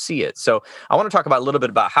yourself, you don't see it. So I want to talk about a little bit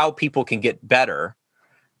about how people can get better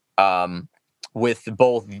with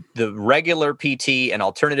both the regular PT and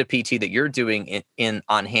alternative PT that you're doing in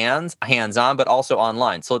on hands-on, but also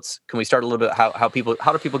online. So can we start a little bit how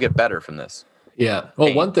do people get better from this? Yeah.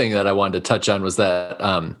 Well, one thing that I wanted to touch on was that,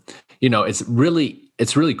 it's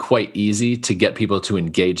really quite easy to get people to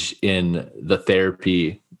engage in the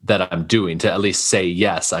therapy that I'm doing, to at least say,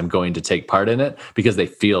 yes, I'm going to take part in it, because they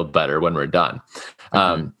feel better when we're done.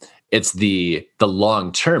 It's the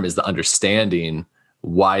long term is the understanding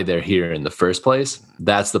why they're here in the first place.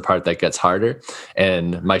 That's the part that gets harder.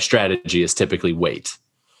 And my strategy is typically wait.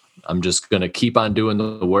 I'm just going to keep on doing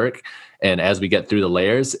the work. And as we get through the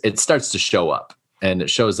layers, it starts to show up, and it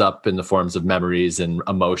shows up in the forms of memories and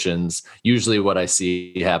emotions. Usually what I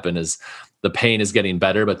see happen is the pain is getting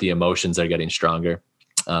better, but the emotions are getting stronger.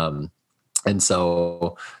 And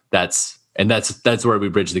so that's where we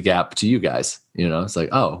bridge the gap to you guys. It's like,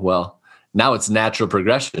 oh, well, now it's natural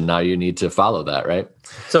progression. Now you need to follow that, right?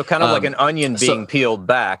 So kind of like an onion being peeled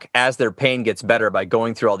back as their pain gets better by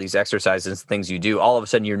going through all these exercises and things you do. All of a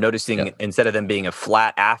sudden, you're noticing instead of them being a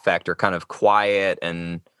flat affect or kind of quiet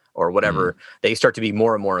or whatever, they start to be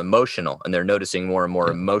more and more emotional, and they're noticing more and more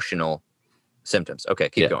emotional symptoms. Okay,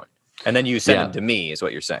 keep going. And then you send them to me, is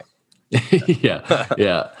what you're saying.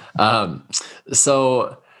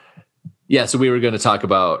 So we were going to talk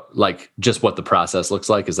about like just what the process looks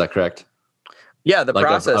like. Is that correct? Yeah, the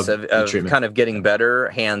process of kind of getting better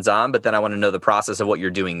hands-on, but then I want to know the process of what you're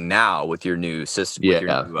doing now with your new system, with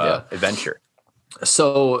your new adventure.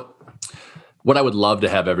 So what I would love to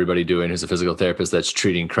have everybody doing who's a physical therapist that's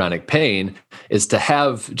treating chronic pain is to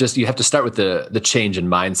you have to start with the change in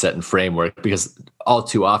mindset and framework, because all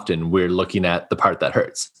too often we're looking at the part that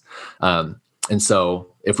hurts. And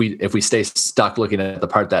so if we stay stuck looking at the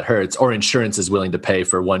part that hurts, or insurance is willing to pay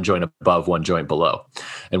for one joint above, one joint below,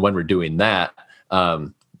 and when we're doing that,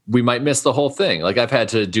 we might miss the whole thing. Like I've had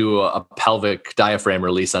to do a pelvic diaphragm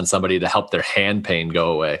release on somebody to help their hand pain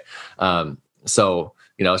go away. It's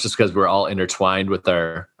just because we're all intertwined with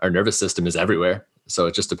our nervous system is everywhere. So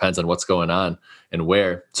it just depends on what's going on and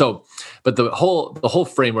where. So, but the whole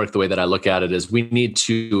framework, the way that I look at it is we need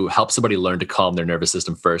to help somebody learn to calm their nervous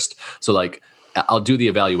system first. So like I'll do the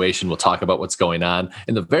evaluation. We'll talk about what's going on.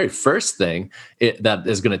 And the very first thing that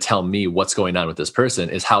is going to tell me what's going on with this person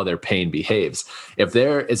is how their pain behaves. It's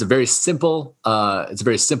a very simple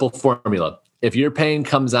formula. If your pain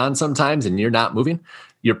comes on sometimes and you're not moving,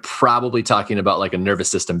 you're probably talking about like a nervous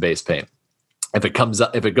system based pain. If it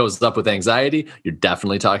goes up with anxiety, you're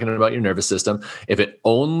definitely talking about your nervous system. If it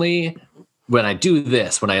only when I do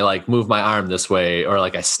this, when I like move my arm this way, or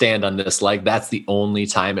like I stand on this leg, that's the only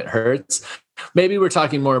time it hurts. Maybe we're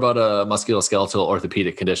talking more about a musculoskeletal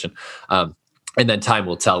orthopedic condition. And then time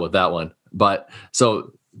will tell with that one. But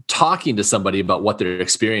so talking to somebody about what their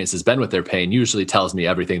experience has been with their pain usually tells me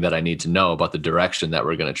everything that I need to know about the direction that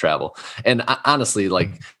we're going to travel. And honestly,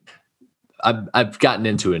 like I've gotten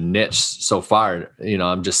into a niche so far,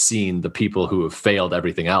 I'm just seeing the people who have failed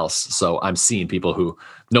everything else. So I'm seeing people who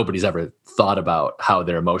nobody's ever thought about how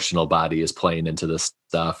their emotional body is playing into this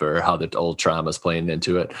stuff or how the old trauma is playing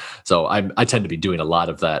into it. So I tend to be doing a lot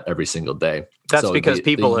of that every single day. That's so because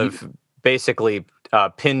people have basically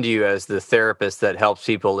pinned you as the therapist that helps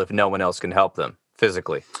people if no one else can help them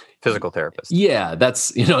physical therapist. Yeah,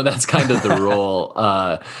 that's kind of the role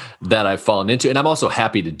that I've fallen into. And I'm also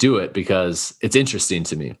happy to do it because it's interesting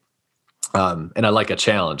to me. And I like a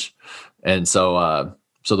challenge. And so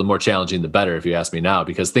the more challenging, the better, if you ask me now,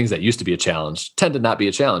 because things that used to be a challenge tend to not be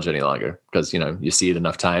a challenge any longer because, you see it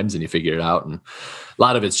enough times and you figure it out. And a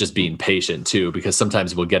lot of it's just being patient too, because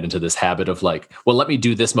sometimes we'll get into this habit of like, well, let me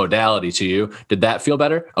do this modality to you. Did that feel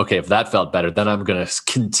better? Okay. If that felt better, then I'm going to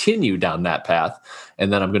continue down that path.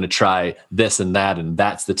 And then I'm going to try this and that. And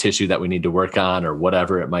that's the tissue that we need to work on or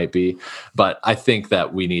whatever it might be. But I think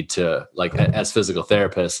that we need to, like, as physical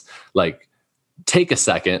therapists, like, take a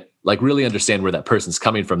second, like really understand where that person's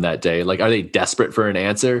coming from that day. Like, are they desperate for an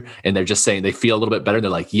answer? And they're just saying they feel a little bit better. They're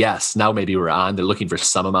like, yes, now maybe we're on. They're looking for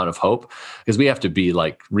some amount of hope, because we have to be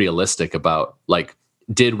like realistic about like,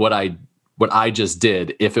 did what I just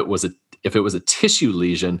did, if it was a tissue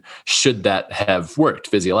lesion, should that have worked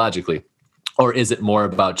physiologically? Or is it more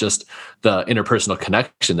about just the interpersonal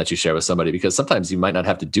connection that you share with somebody? Because sometimes you might not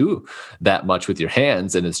have to do that much with your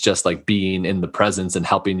hands. And it's just like being in the presence and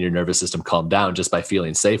helping your nervous system calm down just by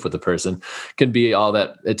feeling safe with the person can be all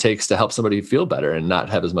that it takes to help somebody feel better and not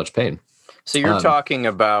have as much pain. So you're talking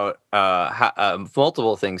about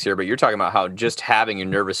multiple things here, but you're talking about how just having your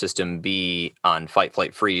nervous system be on fight,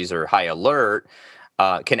 flight, freeze, or high alert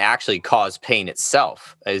can actually cause pain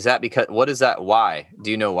itself. Is that because, what is that? Why? Do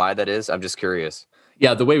you know why that is? I'm just curious.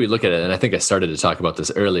 Yeah, the way we look at it, and I think I started to talk about this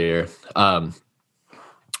earlier,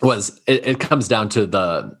 was it comes down to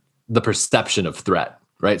the perception of threat,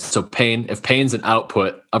 right? So if pain's an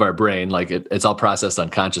output of our brain, like it's all processed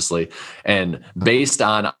unconsciously, and based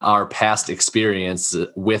on our past experience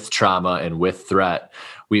with trauma and with threat,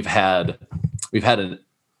 we've had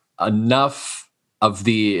enough of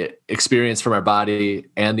the experience from our body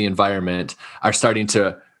and the environment are starting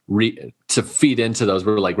to feed into those.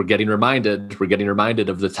 We're getting reminded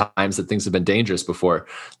of the times that things have been dangerous before.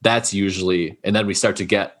 That's usually, and then we start to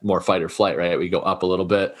get more fight or flight, right? We go up a little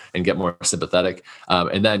bit and get more sympathetic.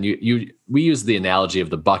 And then we use the analogy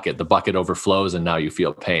of the bucket overflows and now you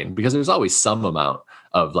feel pain, because there's always some amount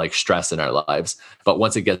of like stress in our lives. But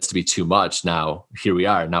once it gets to be too much, now here we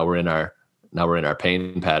are, now we're in our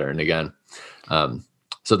pain pattern again.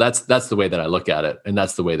 So that's the way that I look at it. And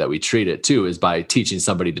that's the way that we treat it too, is by teaching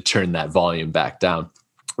somebody to turn that volume back down.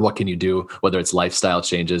 What can you do? Whether it's lifestyle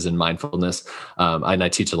changes and mindfulness. And I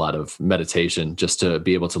teach a lot of meditation just to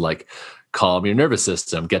be able to like calm your nervous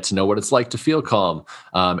system, get to know what it's like to feel calm.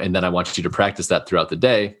 And then I want you to practice that throughout the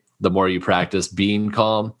day. The more you practice being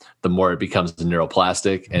calm, the more it becomes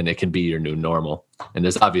neuroplastic and it can be your new normal. And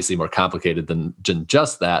there's obviously more complicated than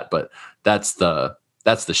just that, but that's the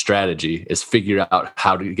strategy, is figure out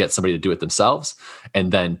how to get somebody to do it themselves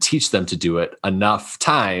and then teach them to do it enough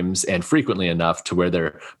times and frequently enough to where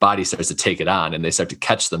their body starts to take it on and they start to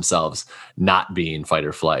catch themselves not being fight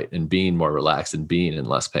or flight and being more relaxed and being in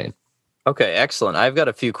less pain. Okay, excellent. I've got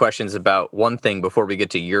a few questions about one thing before we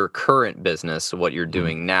get to your current business, what you're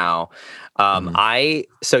doing now.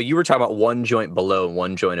 So you were talking about one joint below and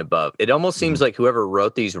one joint above. It almost seems like whoever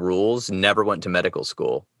wrote these rules never went to medical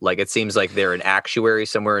school. Like, it seems like they're an actuary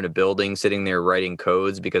somewhere in a building sitting there writing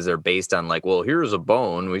codes because they're based on like, well, here's a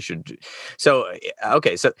bone. We should. So,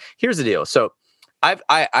 okay. So here's the deal. So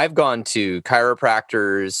I've gone to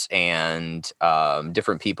chiropractors and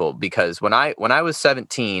different people because when I was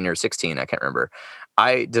 17 or 16, I can't remember,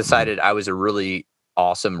 I decided I was a really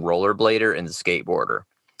awesome rollerblader and skateboarder.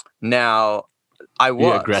 Now, I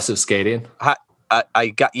was aggressive skating. I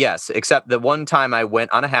got, yes, except the one time I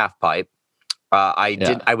went on a half pipe.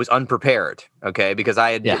 I was unprepared, okay, because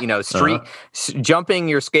I had, jumping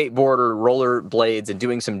your skateboard or roller blades and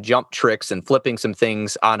doing some jump tricks and flipping some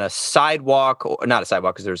things on a sidewalk, or not a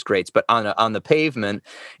sidewalk because there's grates, but on the pavement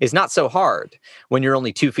is not so hard when you're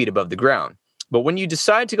only 2 feet above the ground. But when you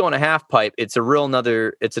decide to go on a half pipe, it's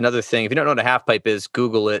another thing. If you don't know what a half pipe is,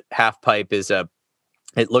 Google it. Half pipe is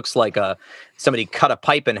it looks like somebody cut a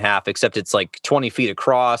pipe in half, except it's like 20 feet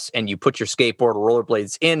across, and you put your skateboard or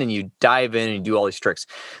rollerblades in and you dive in and you do all these tricks.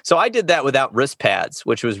 So I did that without wrist pads,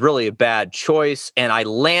 which was really a bad choice. And I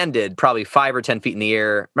landed probably 5 or 10 feet in the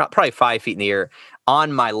air, probably 5 feet in the air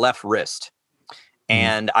on my left wrist.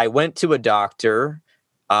 And I went to a doctor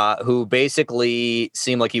who basically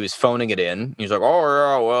seemed like he was phoning it in. He's like, oh,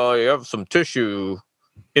 yeah, well, you have some tissue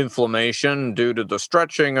inflammation due to the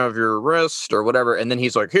stretching of your wrist or whatever. And then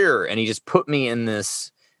he's like, here. And he just put me in this.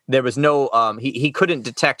 There was no, he couldn't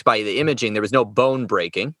detect by the imaging. There was no bone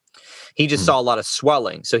breaking. He just saw a lot of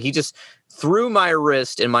swelling. So he just threw my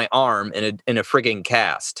wrist and my arm in a frigging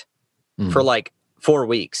cast for like 4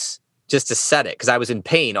 weeks just to set it, because I was in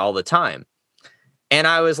pain all the time. And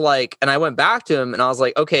I was like, and I went back to him and I was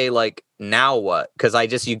like, okay, like, now what?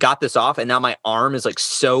 Because you got this off and now my arm is like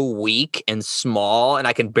so weak and small and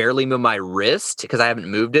I can barely move my wrist because I haven't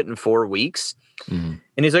moved it in 4 weeks. And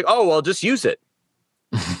he's like, oh, well, just use it.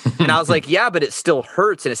 And I was like, yeah, but it still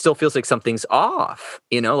hurts and it still feels like something's off,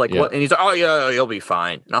 like what? And he's like, oh, yeah, you'll be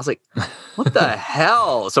fine. And I was like, what the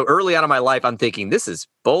hell? So early on in my life, I'm thinking this is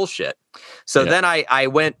bullshit. So then I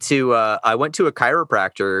went to a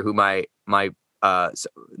chiropractor who my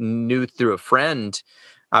knew through a friend.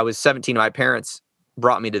 I was 17. My parents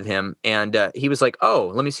brought me to him, and he was like,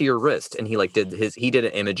 "Oh, let me see your wrist." And he did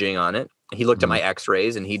an imaging on it. He looked at my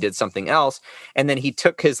X-rays, and he did something else. And then he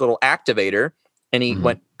took his little activator, and he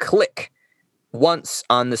went click once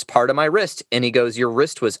on this part of my wrist, and he goes, "Your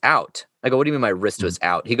wrist was out." I go, "What do you mean my wrist was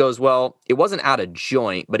out?" He goes, "Well, it wasn't out of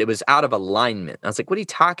joint, but it was out of alignment." I was like, "What are you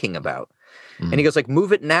talking about?" And he goes, like,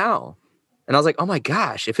 "Move it now." And I was like, oh my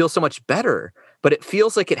gosh, it feels so much better. But it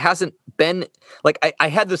feels like it hasn't been, like, I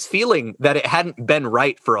had this feeling that it hadn't been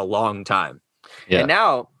right for a long time. And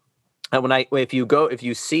now, if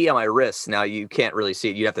you see on my wrist, now you can't really see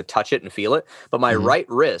it. You have to touch it and feel it. But my right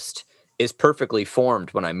wrist is perfectly formed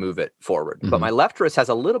when I move it forward. But my left wrist has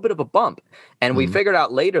a little bit of a bump. And we figured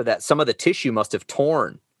out later that some of the tissue must have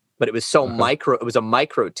torn, but it was so micro, it was a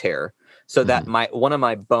micro tear. So that one of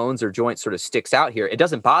my bones or joints sort of sticks out here. It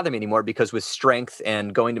doesn't bother me anymore because with strength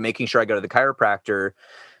and making sure I go to the chiropractor,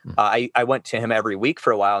 I went to him every week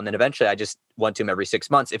for a while. And then eventually I just went to him every 6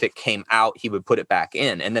 months. If it came out, he would put it back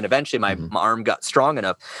in. And then eventually my arm got strong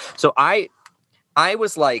enough. So I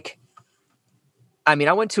was like, I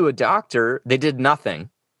went to a doctor. They did nothing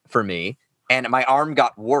for me. And my arm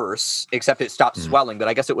got worse, except it stopped swelling. But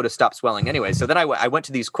I guess it would have stopped swelling anyway. So then I went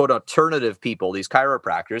to these quote alternative people, these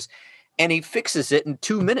chiropractors. And he fixes it in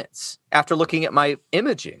 2 minutes after looking at my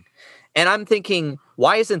imaging. And I'm thinking,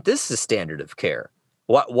 why isn't this the standard of care?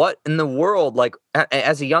 What in the world, like,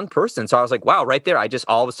 as a young person? So I was like, wow, right there. I just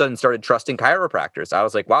all of a sudden started trusting chiropractors. I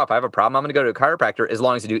was like, wow, if I have a problem, I'm going to go to a chiropractor as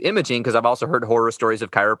long as I do imaging, because I've also heard horror stories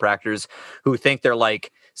of chiropractors who think they're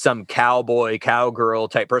like some cowboy, cowgirl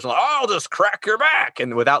type person. Like, oh, I'll just crack your back.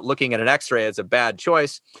 And without looking at an x-ray, it's a bad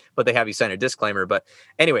choice, but they have you sign a disclaimer. But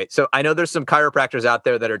anyway, so I know there's some chiropractors out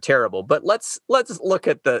there that are terrible, but let's look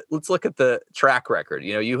at the track record.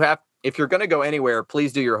 You have, if you're going to go anywhere,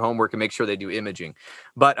 please do your homework and make sure they do imaging,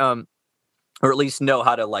 but, or at least know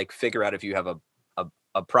how to like figure out if you have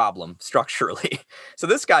a problem structurally. So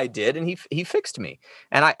this guy did, and he fixed me.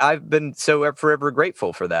 And I've been so forever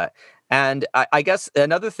grateful for that. And I guess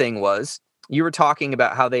another thing was, you were talking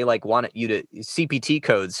about how they like wanted you to CPT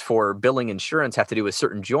codes for billing insurance have to do with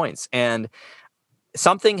certain joints. And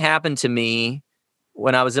something happened to me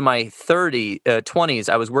when I was in my 20s.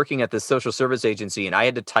 I was working at this social service agency, and I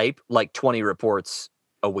had to type like 20 reports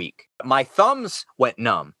a week. My thumbs went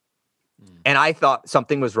numb, and I thought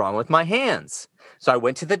something was wrong with my hands. So I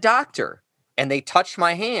went to the doctor, and they touched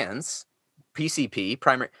my hands, PCP,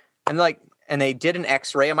 primary, and they did an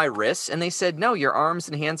x-ray on my wrists, and they said, no, your arms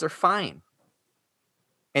and hands are fine.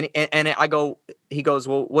 And he goes,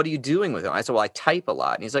 well, what are you doing with them? I said, well, I type a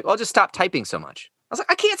lot. And he's like, oh, just stop typing so much. I was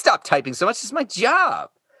like, I can't stop typing so much. It's my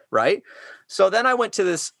job. Right. So then who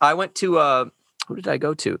did I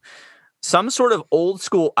go to? Some sort of old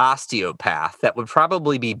school osteopath that would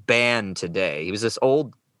probably be banned today. He was this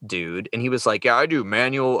old dude, and he was like, yeah, I do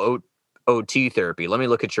manual OT therapy. Let me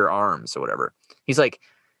look at your arms or whatever. He's like,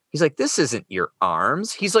 this isn't your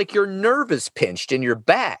arms. He's like, your nerve is pinched in your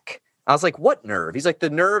back. I was like, what nerve? He's like, the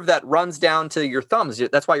nerve that runs down to your thumbs.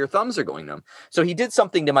 That's why your thumbs are going numb. So he did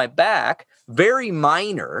something to my back, very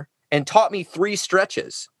minor, and taught me 3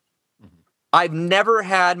 stretches. I've never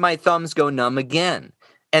had my thumbs go numb again.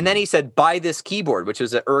 And then he said, buy this keyboard, which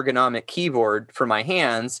is an ergonomic keyboard for my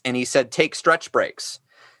hands. And he said, take stretch breaks.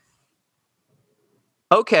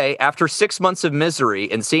 okay, after 6 months of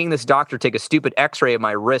misery and seeing this doctor take a stupid x-ray of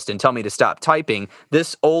my wrist and tell me to stop typing,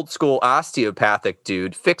 this old school osteopathic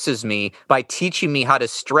dude fixes me by teaching me how to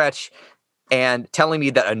stretch and telling me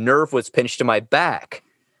that a nerve was pinched in my back.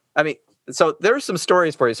 I mean, so there's some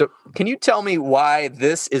stories for you. So can you tell me why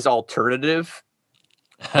this is alternative?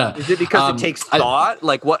 Is it because it takes thought?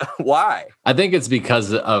 Like what? Why? I think it's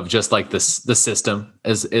because of just like this, the system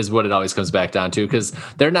is what it always comes back down to. Because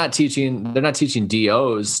they're not teaching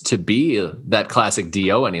DOs to be that classic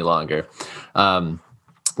DO any longer.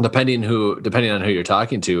 Depending on who you're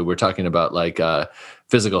talking to, we're talking about like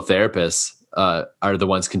physical therapists are the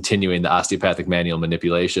ones continuing the osteopathic manual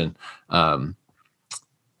manipulation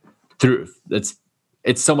through.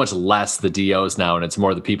 It's so much less the DOs now, and it's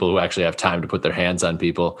more the people who actually have time to put their hands on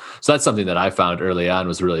people. So that's something that I found early on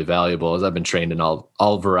was really valuable, as I've been trained in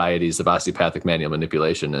all varieties of osteopathic manual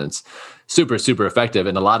manipulation, and it's super, super effective.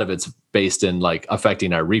 And a lot of it's based in like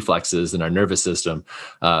affecting our reflexes and our nervous system,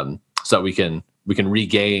 so that we can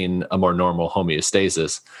regain a more normal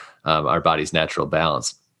homeostasis, our body's natural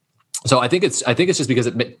balance. So I think it's just because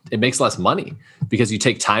it makes less money, because you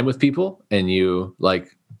take time with people and you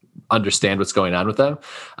like understand what's going on with them.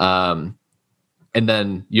 And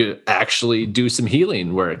then you actually do some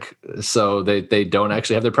healing work so they don't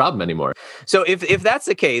actually have their problem anymore. So if that's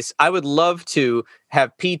the case, I would love to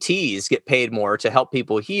have PTs get paid more to help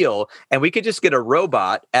people heal. And we could just get a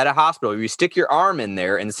robot at a hospital where you stick your arm in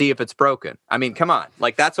there and see if it's broken. I mean, come on.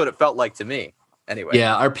 Like that's what it felt like to me. Anyway.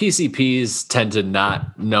 Yeah, our PCPs tend to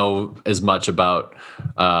not know as much about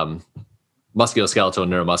musculoskeletal,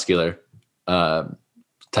 neuromuscular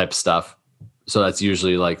type stuff. So that's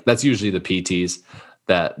usually the PTs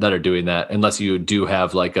that are doing that, unless you do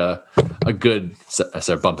have like a good, I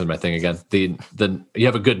start bumping my thing again. You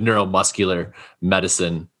have a good neuromuscular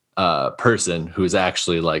medicine person who's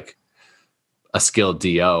actually like a skilled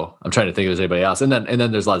DO. I'm trying to think if there's anybody else. And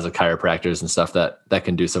then there's lots of chiropractors and stuff that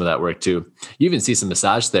can do some of that work too. You even see some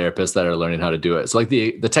massage therapists that are learning how to do it. So like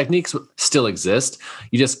the techniques still exist.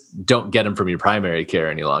 You just don't get them from your primary care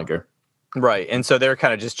any longer. Right. And so they're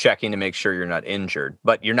kind of just checking to make sure you're not injured,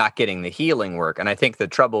 but you're not getting the healing work. And I think the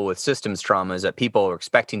trouble with systems trauma is that people are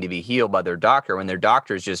expecting to be healed by their doctor when their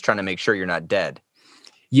doctor is just trying to make sure you're not dead.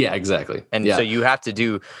 Yeah, exactly. And so you have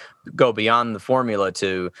to go beyond the formula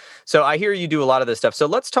so I hear you do a lot of this stuff. So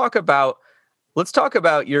let's talk about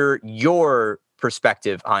your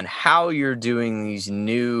perspective on how you're doing these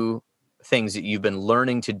new things that you've been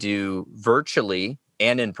learning to do virtually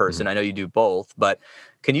and in person. I know you do both, but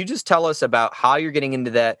can you just tell us about how you're getting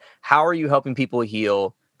into that? How are you helping people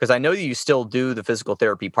heal? Because I know you still do the physical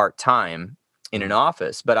therapy part-time in an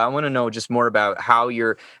office, but I want to know just more about how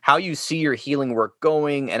you see your healing work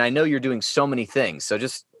going. And I know you're doing so many things. So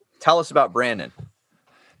just tell us about Brandon.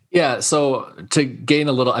 Yeah. So to gain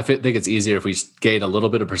a little, I think it's easier if we gain a little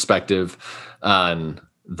bit of perspective on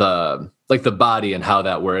the body and how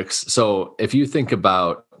that works. So if you think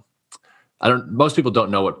about, most people don't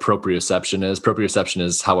know what proprioception is. Proprioception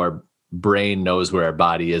is how our brain knows where our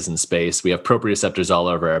body is in space. We have proprioceptors all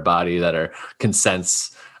over our body that can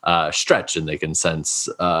sense stretch, and they can sense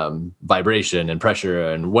vibration and pressure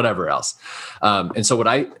and whatever else. And so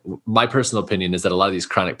my personal opinion is that a lot of these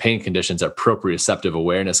chronic pain conditions are proprioceptive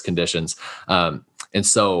awareness conditions. And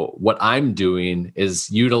so what I'm doing is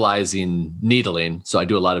utilizing needling. So I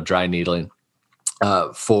do a lot of dry needling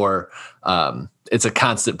it's a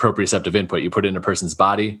constant proprioceptive input. You put it in a person's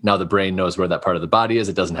body. Now the brain knows where that part of the body is.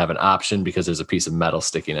 It doesn't have an option because there's a piece of metal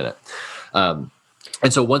sticking in it. And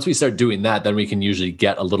so once we start doing that, then we can usually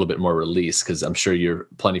get a little bit more release, because I'm sure you're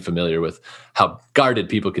plenty familiar with how guarded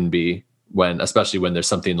people can be especially when there's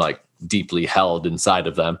something like deeply held inside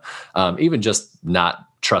of them, even just not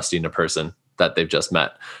trusting a person that they've just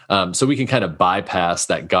met. So we can kind of bypass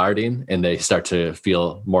that guarding, and they start to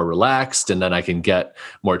feel more relaxed, and then I can get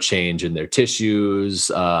more change in their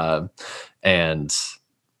tissues. And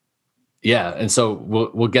so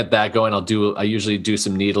we'll get that going. I usually do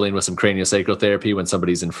some needling with some craniosacral therapy when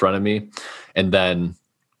somebody's in front of me. And then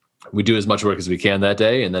we do as much work as we can that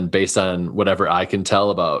day. And then based on whatever I can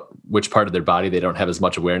tell about which part of their body they don't have as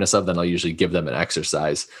much awareness of, then I'll usually give them an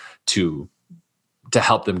exercise to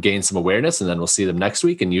help them gain some awareness. And then we'll see them next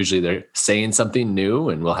week. And usually they're saying something new,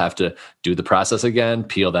 and we'll have to do the process again,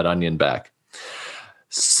 peel that onion back.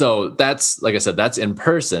 So that's, like I said, that's in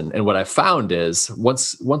person. And what I found is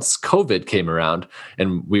once COVID came around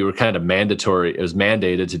and we were kind of it was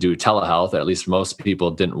mandated to do telehealth, or at least most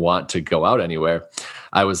people didn't want to go out anywhere.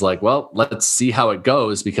 I was like, well, let's see how it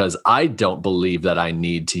goes, because I don't believe that I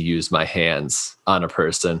need to use my hands on a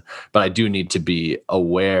person, but I do need to be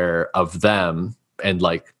aware of them. And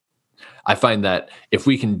like, I find that if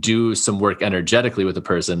we can do some work energetically with a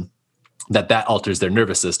person, that alters their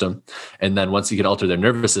nervous system. And then once you can alter their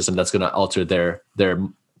nervous system, that's going to alter their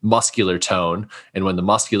muscular tone. And when the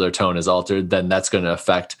muscular tone is altered, then that's going to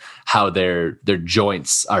affect how their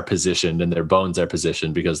joints are positioned and their bones are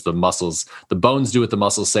positioned, because the bones do what the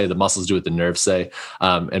muscles say, the muscles do what the nerves say.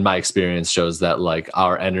 And my experience shows that like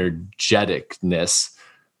our energeticness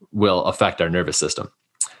will affect our nervous system.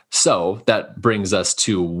 So that brings us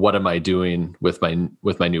to, what am I doing with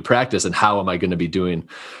my new practice, and how am I going to be doing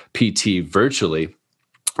PT virtually?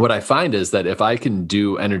 What I find is that if I can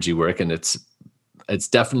do energy work, and it's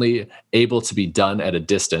definitely able to be done at a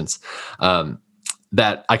distance,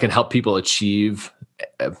 that I can help people achieve.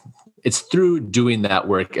 It's through doing that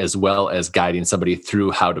work, as well as guiding somebody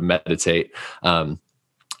through how to meditate,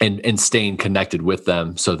 and staying connected with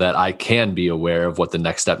them, so that I can be aware of what the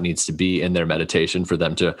next step needs to be in their meditation for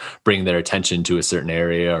them to bring their attention to a certain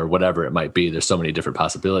area or whatever it might be. There's so many different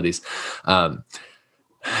possibilities.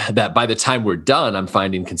 That by the time we're done, I'm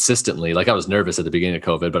finding consistently, like I was nervous at the beginning of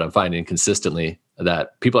COVID, but I'm finding consistently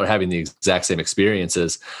that people are having the exact same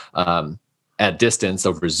experiences at distance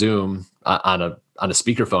over Zoom on a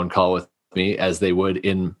speakerphone call with me as they would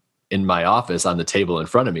in my office on the table in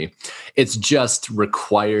front of me. It's just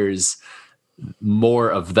requires more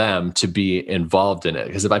of them to be involved in it.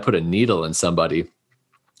 Because if I put a needle in somebody,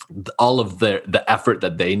 all of the effort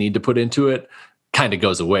that they need to put into it kind of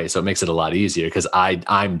goes away. So it makes it a lot easier because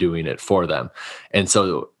I'm doing it for them. And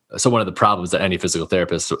so one of the problems that any physical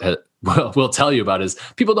therapist will tell you about is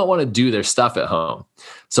people don't want to do their stuff at home.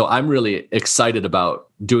 So I'm really excited about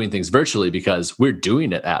doing things virtually because we're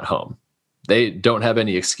doing it at home. They don't have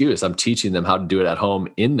any excuse. I'm teaching them how to do it at home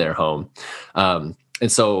in their home. And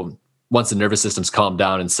so once the nervous system's calmed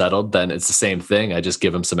down and settled, then it's the same thing. I just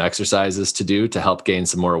give them some exercises to do to help gain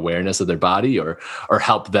some more awareness of their body, or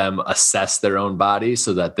help them assess their own body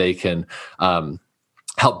so that they can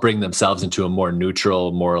help bring themselves into a more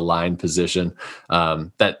neutral, more aligned position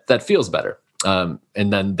that feels better. And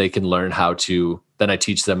then they can learn how to, then I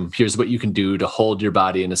teach them, here's what you can do to hold your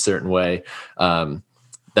body in a certain way.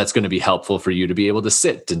 That's going to be helpful for you to be able to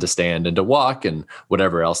sit and to stand and to walk and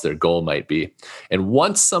whatever else their goal might be. And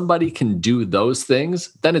once somebody can do those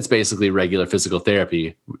things, then it's basically regular physical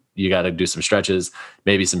therapy. You got to do some stretches,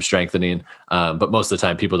 maybe some strengthening. But most of the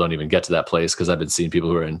time people don't even get to that place, because I've been seeing people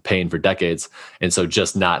who are in pain for decades. And so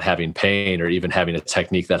just not having pain, or even having a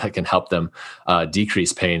technique that can help them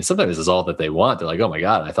decrease pain, sometimes is all that they want. They're like, oh my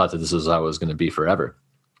God, I thought that this was how it was going to be forever.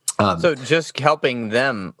 So just helping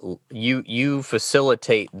them, you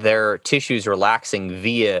facilitate their tissues relaxing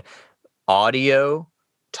via audio,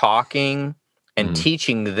 talking, and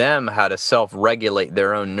teaching them how to self-regulate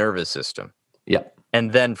their own nervous system. Yeah.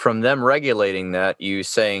 And then from them regulating that, you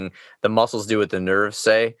saying the muscles do what the nerves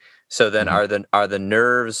say. So then are the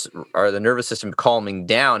nervous system calming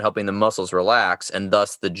down, helping the muscles relax, and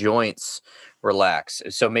thus the joints relax.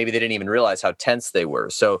 So maybe they didn't even realize how tense they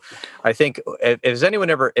were. So I think if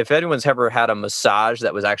anyone's ever had a massage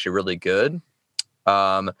that was actually really good,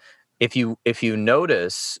 if you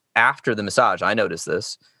notice after the massage, I notice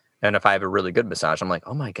this, and if I have a really good massage, I'm like,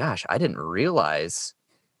 oh my gosh, I didn't realize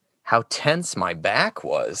how tense my back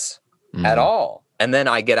was at all. And then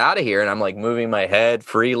I get out of here and I'm like moving my head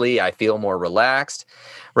freely. I feel more relaxed,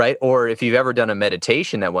 right? Or if you've ever done a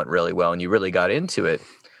meditation that went really well and you really got into it,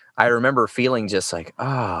 I remember feeling just like,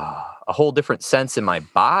 a whole different sense in my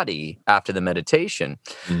body after the meditation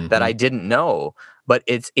that I didn't know. But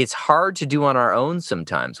it's hard to do on our own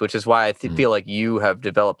sometimes, which is why I feel like you have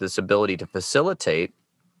developed this ability to facilitate.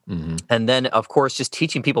 And then, of course, just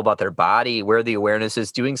teaching people about their body, where the awareness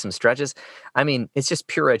is, doing some stretches. I mean, it's just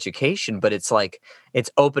pure education, but it's like it's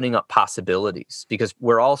opening up possibilities, because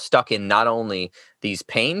we're all stuck in not only these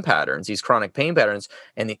pain patterns, these chronic pain patterns,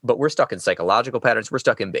 but we're stuck in psychological patterns. We're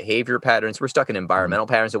stuck in behavior patterns. We're stuck in environmental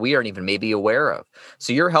patterns that we aren't even maybe aware of.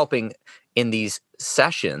 So you're helping in these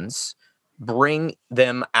sessions bring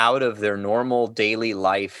them out of their normal daily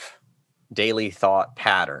life, daily thought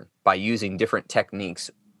pattern by using different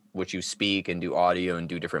techniques, which you speak and do audio and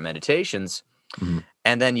do different meditations.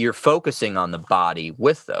 And then you're focusing on the body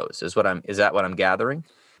with those is that what I'm gathering?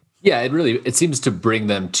 Yeah, it seems to bring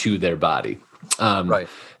them to their body. Right.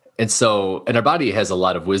 And our body has a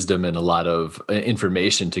lot of wisdom and a lot of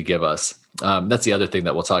information to give us. That's the other thing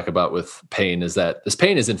that we'll talk about with pain, is that this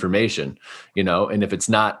pain is information,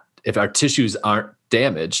 and if our tissues aren't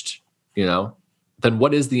damaged, then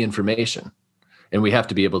what is the information? And we have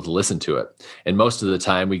to be able to listen to it. And most of the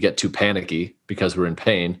time we get too panicky because we're in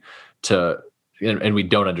pain and we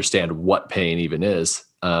don't understand what pain even is.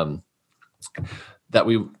 that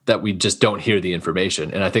we just don't hear the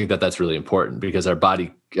information. And I think that that's really important, because our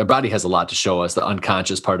body has a lot to show us. The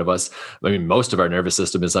unconscious part of us, I mean, most of our nervous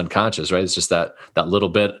system is unconscious, right? It's just that little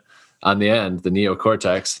bit on the end, the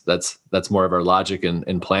neocortex, that's more of our logic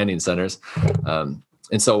and planning centers.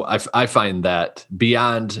 And so I find that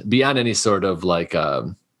beyond any sort of like,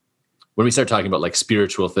 when we start talking about like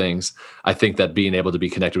spiritual things, I think that being able to be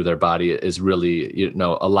connected with our body is really,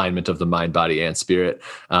 alignment of the mind, body, and spirit.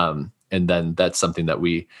 And then that's something that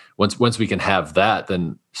once we can have that,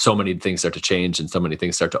 then so many things start to change and so many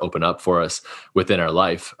things start to open up for us within our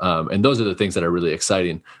life. And those are the things that are really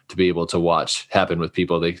exciting to be able to watch happen with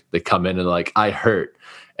people. They come in and like, I hurt.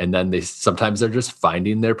 And then sometimes they're just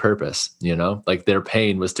finding their purpose, like their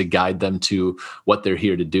pain was to guide them to what they're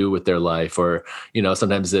here to do with their life. Or,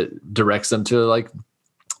 sometimes it directs them to like,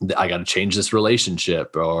 I got to change this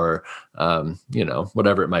relationship, or,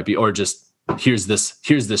 whatever it might be, or just, here's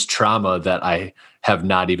this trauma that I have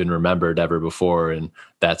not even remembered ever before. And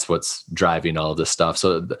that's what's driving all of this stuff.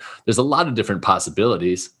 So there's a lot of different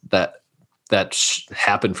possibilities that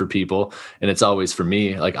happen for people. And it's always, for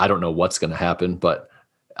me, like, I don't know what's going to happen, but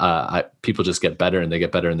people just get better, and they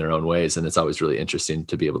get better in their own ways. And it's always really interesting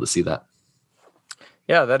to be able to see that.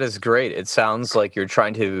 Yeah, that is great. It sounds like you're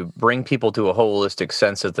trying to bring people to a holistic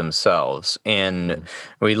sense of themselves. And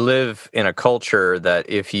we live in a culture that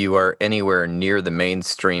if you are anywhere near the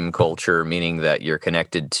mainstream culture, meaning that you're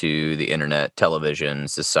connected to the internet, television,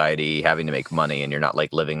 society, having to make money, and you're not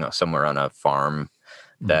like living somewhere on a farm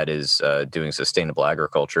that is doing sustainable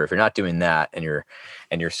agriculture. If you're not doing that, and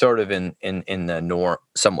you're sort of in the norm,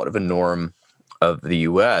 somewhat of a norm of the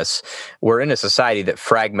U.S., we're in a society that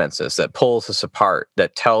fragments us, that pulls us apart,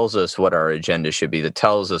 that tells us what our agenda should be, that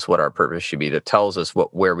tells us what our purpose should be, that tells us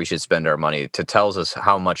where we should spend our money, that tells us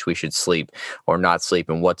how much we should sleep or not sleep,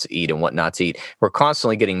 and what to eat and what not to eat. We're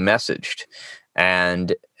constantly getting messaged,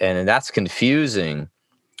 and that's confusing,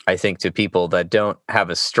 I think, to people that don't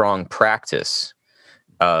have a strong practice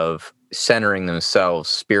of centering themselves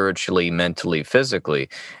spiritually, mentally, physically.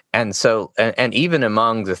 And so, and even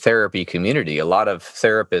among the therapy community, a lot of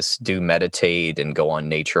therapists do meditate and go on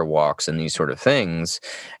nature walks and these sort of things.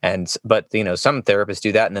 But some therapists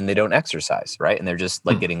do that and then they don't exercise, right? And they're just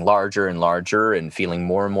like getting larger and larger and feeling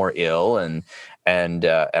more and more ill. And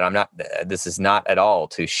I'm not. This is not at all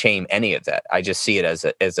to shame any of that. I just see it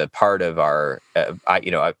as a part of our,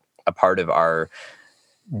 a part of our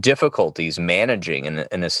difficulties managing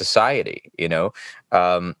in a society,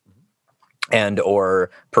 and or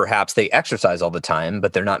perhaps they exercise all the time,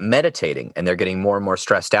 but they're not meditating, and they're getting more and more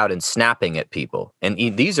stressed out and snapping at people. And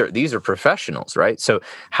these are professionals, right? So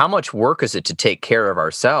how much work is it to take care of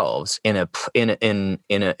ourselves in a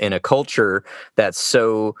culture that's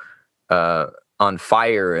so on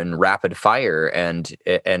fire and rapid fire, and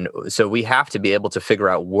so we have to be able to figure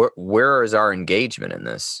out where is our engagement in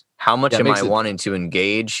this. How much am I wanting to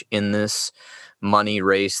engage in this money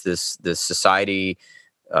race, this society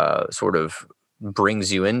sort of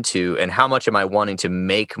brings you into, and how much am I wanting to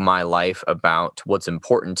make my life about what's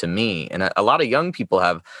important to me? And a lot of young people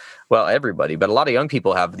have, well, everybody, but a lot of young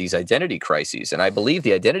people have these identity crises. And I believe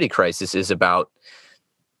the identity crisis is about,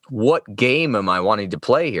 what game am I wanting to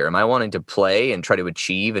play here? Am I wanting to play and try to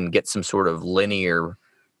achieve and get some sort of linear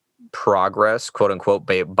progress, quote unquote,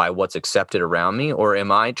 by what's accepted around me? Or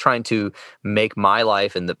am I trying to make my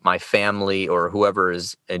life and my family or whoever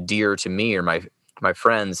is dear to me or my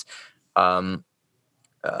friends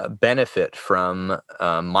benefit from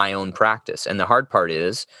my own practice? And the hard part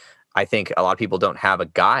is, I think a lot of people don't have a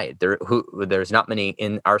guide. There's not many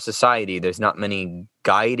in our society. There's not many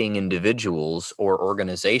guiding individuals or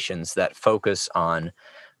organizations that focus on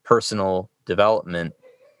personal development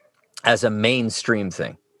as a mainstream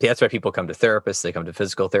thing. That's why people come to therapists. They come to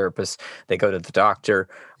physical therapists. They go to the doctor.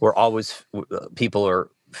 People are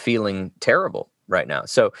feeling terrible right now.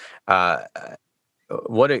 So,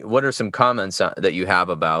 what are some comments that you have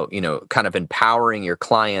about, kind of empowering your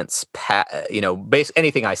clients,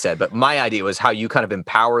 anything I said, but my idea was how you kind of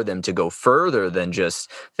empower them to go further than just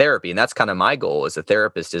therapy. And that's kind of my goal as a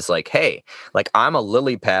therapist, is like, hey, like, I'm a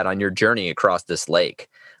lily pad on your journey across this lake.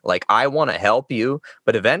 Like, I want to help you,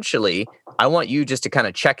 but eventually I want you just to kind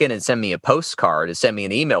of check in and send me a postcard and send me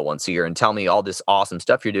an email once a year and tell me all this awesome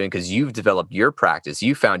stuff you're doing, because you've developed your practice.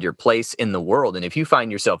 You found your place in the world. And if you find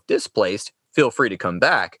yourself displaced, feel free to come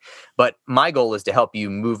back. But my goal is to help you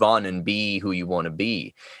move on and be who you want to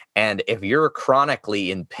be. And if you're chronically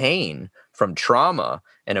in pain from trauma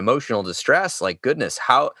and emotional distress, like, goodness,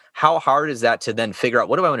 how hard is that to then figure out,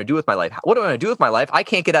 what do I want to do with my life? What do I want to do with my life? I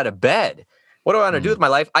can't get out of bed. What do I want to do with my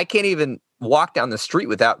life? I can't even walk down the street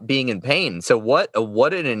without being in pain. So what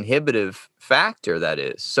an inhibitive factor that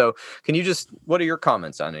is. So what are your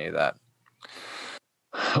comments on any of that?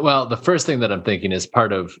 Well, the first thing that I'm thinking is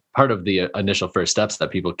part of the initial first steps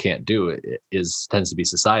that people can't do tends to be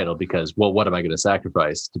societal, because, well, what am I going to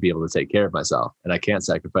sacrifice to be able to take care of myself? And I can't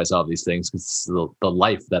sacrifice all of these things because it's the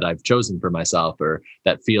life that I've chosen for myself, or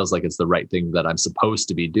that feels like it's the right thing that I'm supposed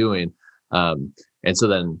to be doing. And so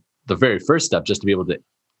then the very first step, just to be able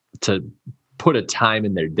to put a time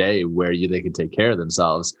in their day where they can take care of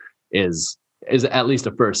themselves, is at least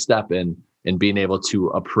a first step in being able to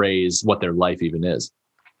appraise what their life even is.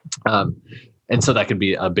 And so that can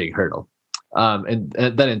be a big hurdle. And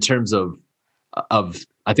then in terms of,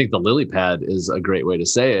 I think the lily pad is a great way to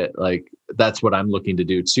say it. Like, that's what I'm looking to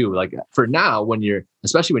do too. Like, for now,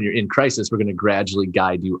 especially when you're in crisis, we're going to gradually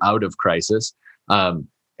guide you out of crisis. And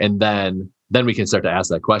then we can start to ask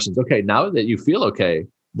that questions. Okay, now that you feel okay,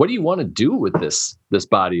 what do you want to do with this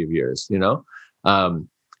body of yours? And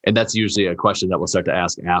that's usually a question that we'll start to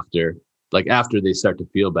ask after they start to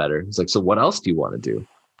feel better. It's like, so what else do you want to do?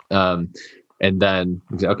 And then,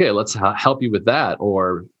 okay, let's help you with that.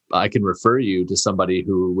 Or I can refer you to somebody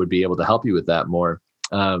who would be able to help you with that more.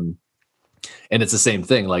 And it's the same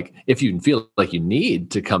thing. Like, if you feel like you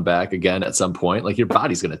need to come back again at some point, like, your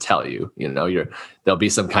body's going to tell you, there'll be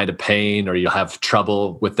some kind of pain, or you'll have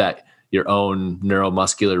trouble with that, your own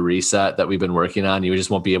neuromuscular reset that we've been working on. You just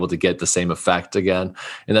won't be able to get the same effect again.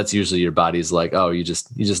 And that's usually your body's like, oh, you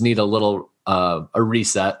just need a little, a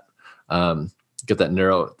reset. Get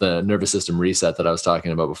that the nervous system reset that I was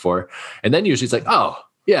talking about before. And then usually it's like, oh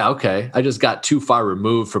yeah, okay, I just got too far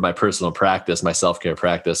removed from my personal practice, my self-care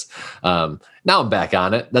practice. Now I'm back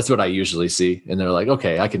on it. That's what I usually see. And they're like,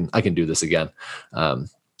 okay, I can do this again.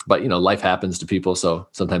 But life happens to people. So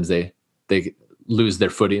sometimes they lose their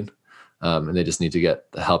footing, and they just need to get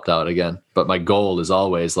helped out again. But my goal is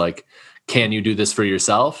always like, can you do this for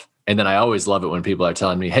yourself? And then I always love it when people are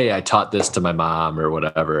telling me, hey, I taught this to my mom or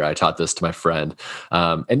whatever. I taught this to my friend.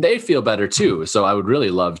 And they feel better too. So I would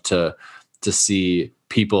really love to see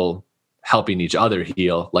people helping each other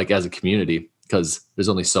heal, like, as a community, because there's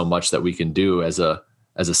only so much that we can do as a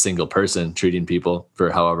single person treating people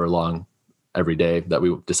for however long every day that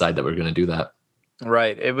we decide that we're going to do that.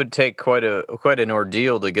 Right. It would take quite an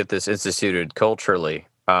ordeal to get this instituted culturally.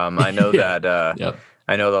 I know that Yep.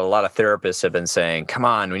 I know that a lot of therapists have been saying, come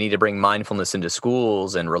on, we need to bring mindfulness into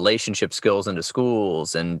schools and relationship skills into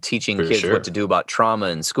schools, and teaching kids what to do about trauma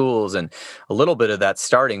in schools. And a little bit of that's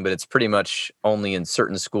starting, but it's pretty much only in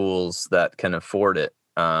certain schools that can afford it,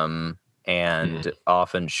 and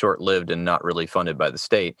often short-lived and not really funded by the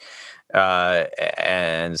state.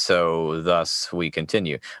 And so thus we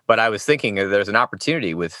continue. But I was thinking there's an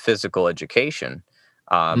opportunity with physical education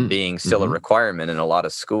being still a requirement in a lot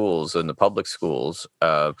of schools, in the public schools.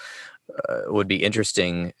 Would be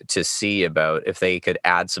interesting to see about if they could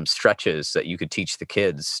add some stretches that you could teach the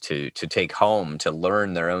kids to take home, to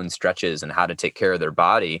learn their own stretches and how to take care of their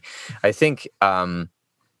body. I think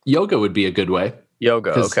yoga would be a good way.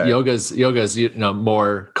 Yoga, okay. Yoga's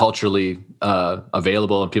more culturally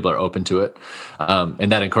available, and people are open to it,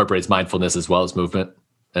 and that incorporates mindfulness as well as movement.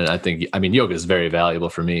 And I mean, yoga is very valuable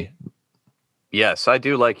for me. Yes, I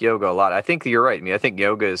do like yoga a lot. I think you're right. I mean, I think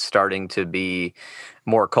yoga is starting to be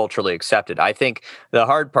more culturally accepted. I think the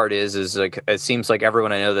hard part is like, it seems like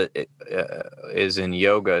everyone I know that is in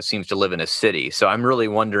yoga seems to live in a city. So I'm really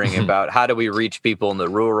wondering about how do we reach people in the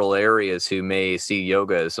rural areas who may see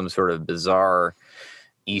yoga as some sort of bizarre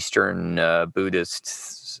Eastern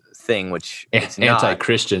Buddhist thing, which it's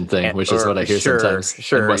anti-Christian thing, which is what I hear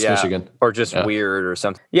sometimes in West Michigan, or just weird or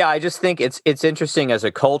something. Yeah, I just think it's interesting as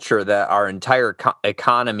a culture that our entire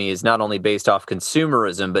economy is not only based off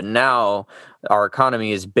consumerism, but now our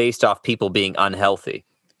economy is based off people being unhealthy,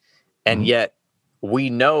 and yet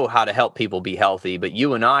we know how to help people be healthy. But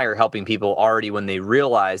you and I are helping people already when they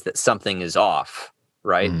realize that something is off.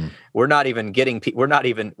 Right. We're not even getting,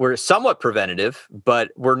 we're somewhat preventative, but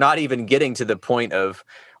we're not even getting to the point of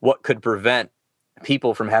what could prevent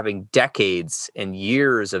people from having decades and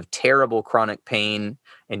years of terrible chronic pain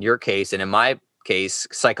in your case. And in my case,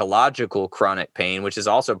 psychological chronic pain, which is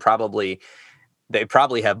also they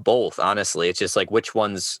probably have both. Honestly, it's just like, which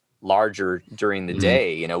one's larger during the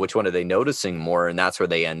day, which one are they noticing more? And that's where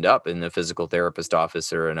they end up, in the physical therapist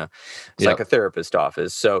office or in a psychotherapist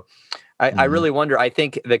office. So I really wonder, I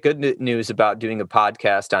think the good news about doing a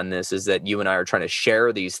podcast on this is that you and I are trying to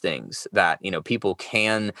share these things that, people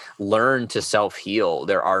can learn to self-heal.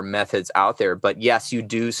 There are methods out there, but yes, you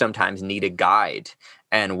do sometimes need a guide.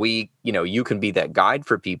 And you can be that guide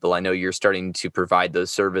for people. I know you're starting to provide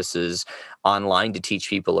those services online to teach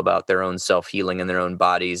people about their own self-healing and their own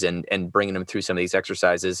bodies, and bringing them through some of these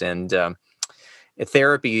exercises. And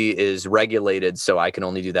therapy is regulated, so I can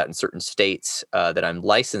only do that in certain states that I'm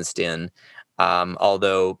licensed in.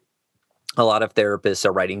 Although a lot of therapists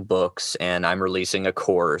are writing books, and I'm releasing a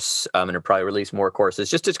course. I'm going to probably release more courses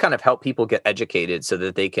just to kind of help people get educated so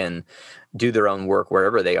that they can do their own work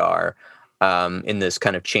wherever they are in this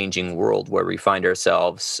kind of changing world where we find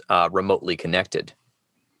ourselves remotely connected.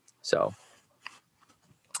 So.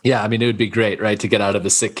 Yeah, I mean, it would be great, right, to get out of the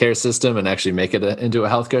sick care system and actually make it into a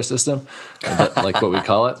healthcare system, like what we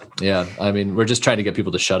call it. Yeah, I mean, we're just trying to get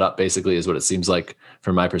people to shut up, basically, is what it seems like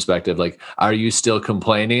from my perspective. Like, are you still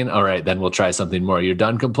complaining? All right, then we'll try something more. You're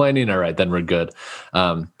done complaining? All right, then we're good.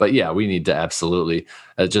 But yeah, we need to absolutely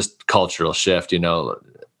just cultural shift.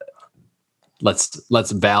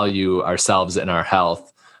 Let's value ourselves and our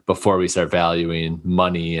health before we start valuing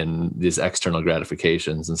money and these external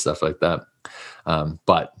gratifications and stuff like that.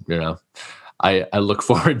 But I look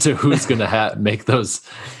forward to who's going to make those.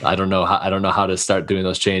 I don't know how to start doing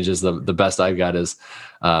those changes. The best I've got is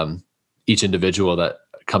each individual that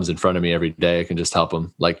comes in front of me every day. I can just help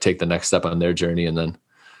them take the next step on their journey, and then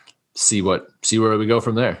see where we go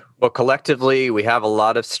from there. Well, collectively, we have a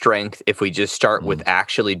lot of strength if we just start with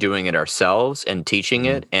actually doing it ourselves and teaching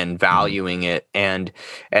it and valuing it. And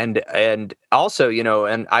also,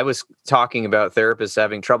 and I was talking about therapists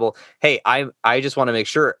having trouble. Hey, I just want to make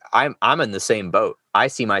sure I'm in the same boat. I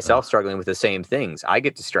see myself struggling with the same things. I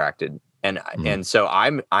get distracted. And so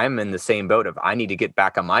I'm in the same boat of, I need to get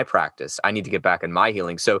back on my practice. I need to get back on my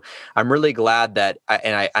healing. So I'm really glad that,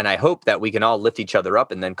 I hope that we can all lift each other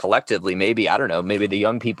up, and then collectively, maybe the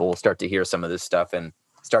young people will start to hear some of this stuff and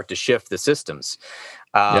start to shift the systems.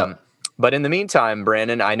 But in the meantime,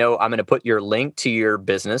 Brandon, I know I'm going to put your link to your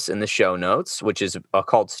business in the show notes, which is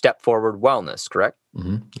called Step Forward Wellness, correct?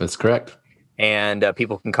 Mm-hmm. That's correct. And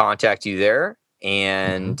people can contact you there,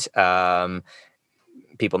 and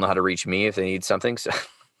people know how to reach me if they need something. So.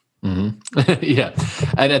 Yeah.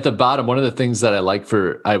 And at the bottom, one of the things that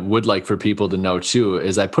I would like for people to know too,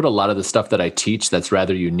 is I put a lot of the stuff that I teach that's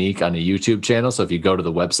rather unique on a YouTube channel. So if you go to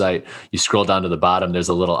the website, you scroll down to the bottom, there's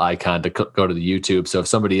a little icon to go to the YouTube. So if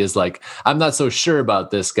somebody is like, I'm not so sure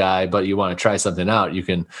about this guy, but you want to try something out, you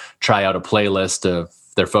can try out a playlist of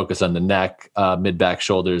their focus on the neck, mid back,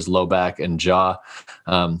 shoulders, low back, and jaw.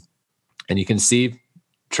 And you can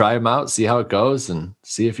try them out, see how it goes, and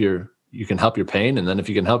see if you can help your pain. And then if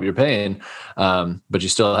you can help your pain, but you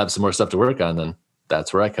still have some more stuff to work on, then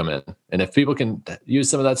that's where I come in. And if people can use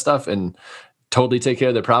some of that stuff and totally take care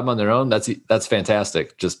of their problem on their own, that's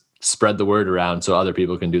fantastic. Just spread the word around so other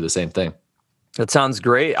people can do the same thing. That sounds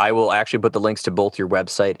great. I will actually put the links to both your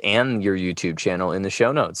website and your YouTube channel in the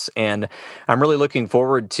show notes. And I'm really looking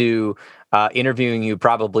forward to interviewing you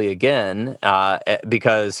probably again,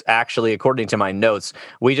 because actually, according to my notes,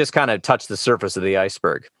 we just kind of touched the surface of the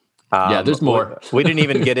iceberg. Yeah, there's more. We didn't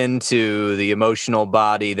even get into the emotional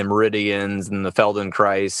body, the meridians, and the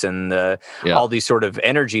Feldenkrais, and all these sort of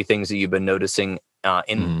energy things that you've been noticing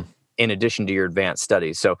in addition to your advanced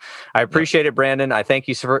studies. So I appreciate it, Brandon. I thank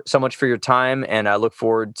you so much for your time, and I look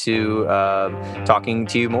forward to talking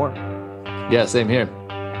to you more. Yeah, same here.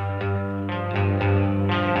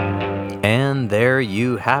 And there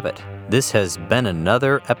you have it. This has been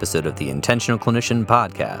another episode of the Intentional Clinician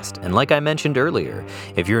Podcast. And like I mentioned earlier,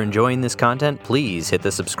 if you're enjoying this content, please hit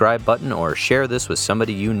the subscribe button or share this with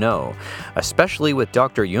somebody you know. Especially with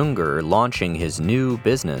Dr. Yuenger launching his new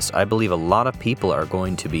business, I believe a lot of people are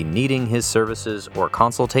going to be needing his services or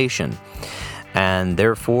consultation. And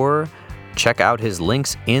therefore, check out his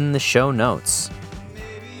links in the show notes.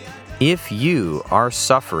 If you are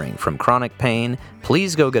suffering from chronic pain,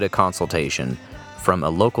 please go get a consultation from a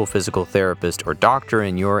local physical therapist or doctor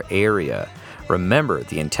in your area. Remember,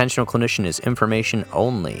 the Intentional Clinician is information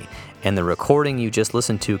only, and the recording you just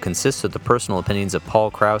listened to consists of the personal opinions of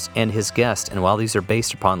Paul Krauss and his guest, and while these are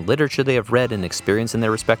based upon literature they have read and experienced in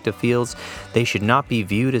their respective fields, they should not be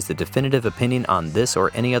viewed as the definitive opinion on this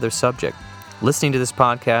or any other subject. Listening to this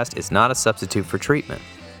podcast is not a substitute for treatment.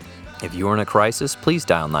 If you are in a crisis, please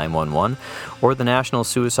dial 911 or the National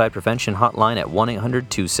Suicide Prevention Hotline at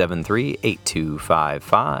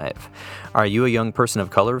 1-800-273-8255. Are you a young person of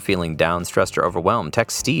color feeling down, stressed, or overwhelmed?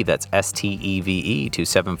 Text Steve, that's STEVE, to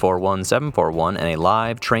 741-741, and a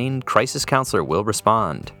live, trained crisis counselor will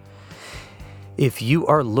respond. If you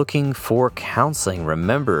are looking for counseling,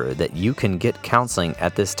 remember that you can get counseling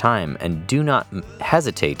at this time, and do not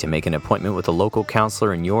hesitate to make an appointment with a local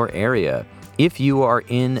counselor in your area. If you are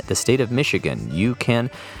in the state of Michigan, you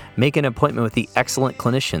can Make an appointment with the excellent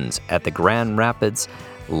clinicians at the Grand Rapids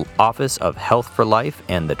Office of Health for Life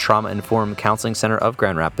and the Trauma Informed Counseling Center of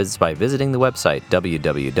Grand Rapids by visiting the website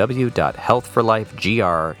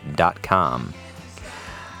www.healthforlifegr.com.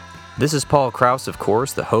 This is Paul Krause, of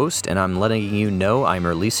course, the host, and I'm letting you know I'm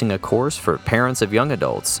releasing a course for parents of young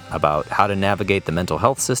adults about how to navigate the mental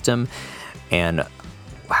health system and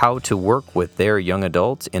how to work with their young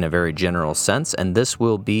adults in a very general sense, and this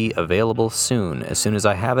will be available soon. As soon as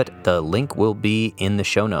I have it, the link will be in the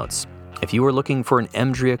show notes. If you are looking for an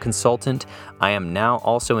EMDRIA consultant, I am now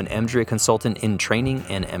also an EMDRIA consultant in training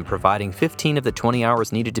and am providing 15 of the 20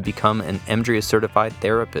 hours needed to become an EMDRIA certified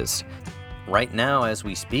therapist. Right now, as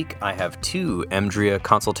we speak, I have 2 EMDRIA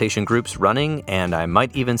consultation groups running, and I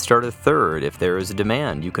might even start a third if there is a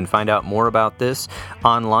demand. You can find out more about this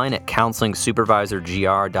online at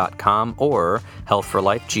counselingsupervisorgr.com or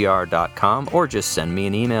healthforlifegr.com, or just send me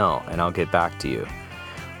an email and I'll get back to you.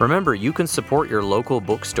 Remember, you can support your local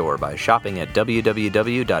bookstore by shopping at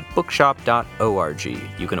www.bookshop.org.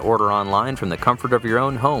 You can order online from the comfort of your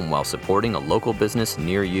own home while supporting a local business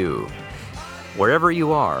near you. Wherever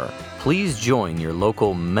you are, please join your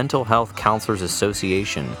local Mental Health Counselors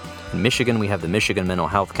Association. In Michigan, we have the Michigan Mental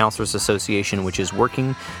Health Counselors Association, which is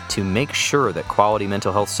working to make sure that quality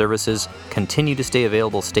mental health services continue to stay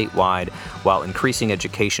available statewide while increasing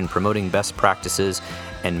education, promoting best practices,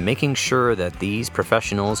 and making sure that these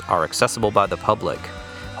professionals are accessible by the public.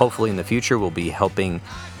 Hopefully in the future, we'll be helping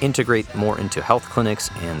integrate more into health clinics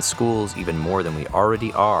and schools even more than we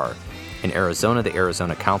already are. In Arizona, the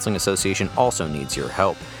Arizona Counseling Association also needs your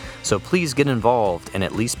help. So please get involved and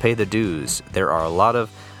at least pay the dues. There are a lot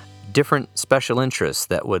of different special interests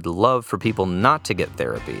that would love for people not to get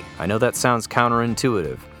therapy. I know that sounds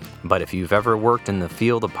counterintuitive, but if you've ever worked in the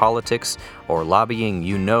field of politics or lobbying,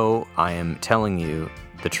 you know I am telling you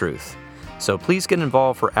the truth. So please get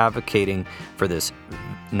involved for advocating for this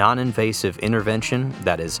non-invasive intervention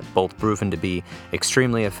that is both proven to be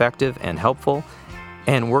extremely effective and helpful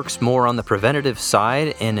and works more on the preventative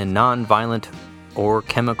side in a non-violent or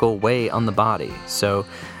chemical way on the body. So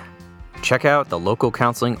check out the local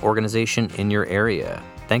counseling organization in your area.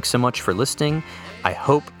 Thanks so much for listening. I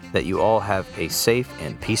hope that you all have a safe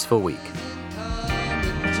and peaceful week.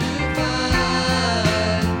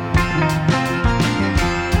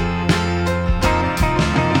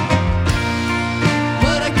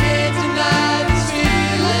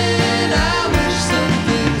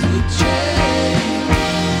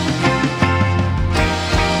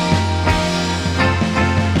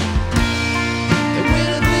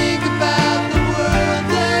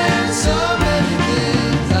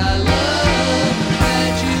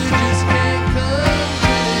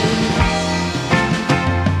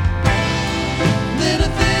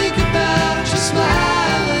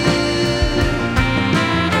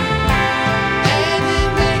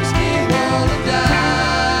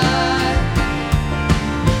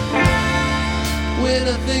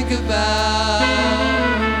 Think about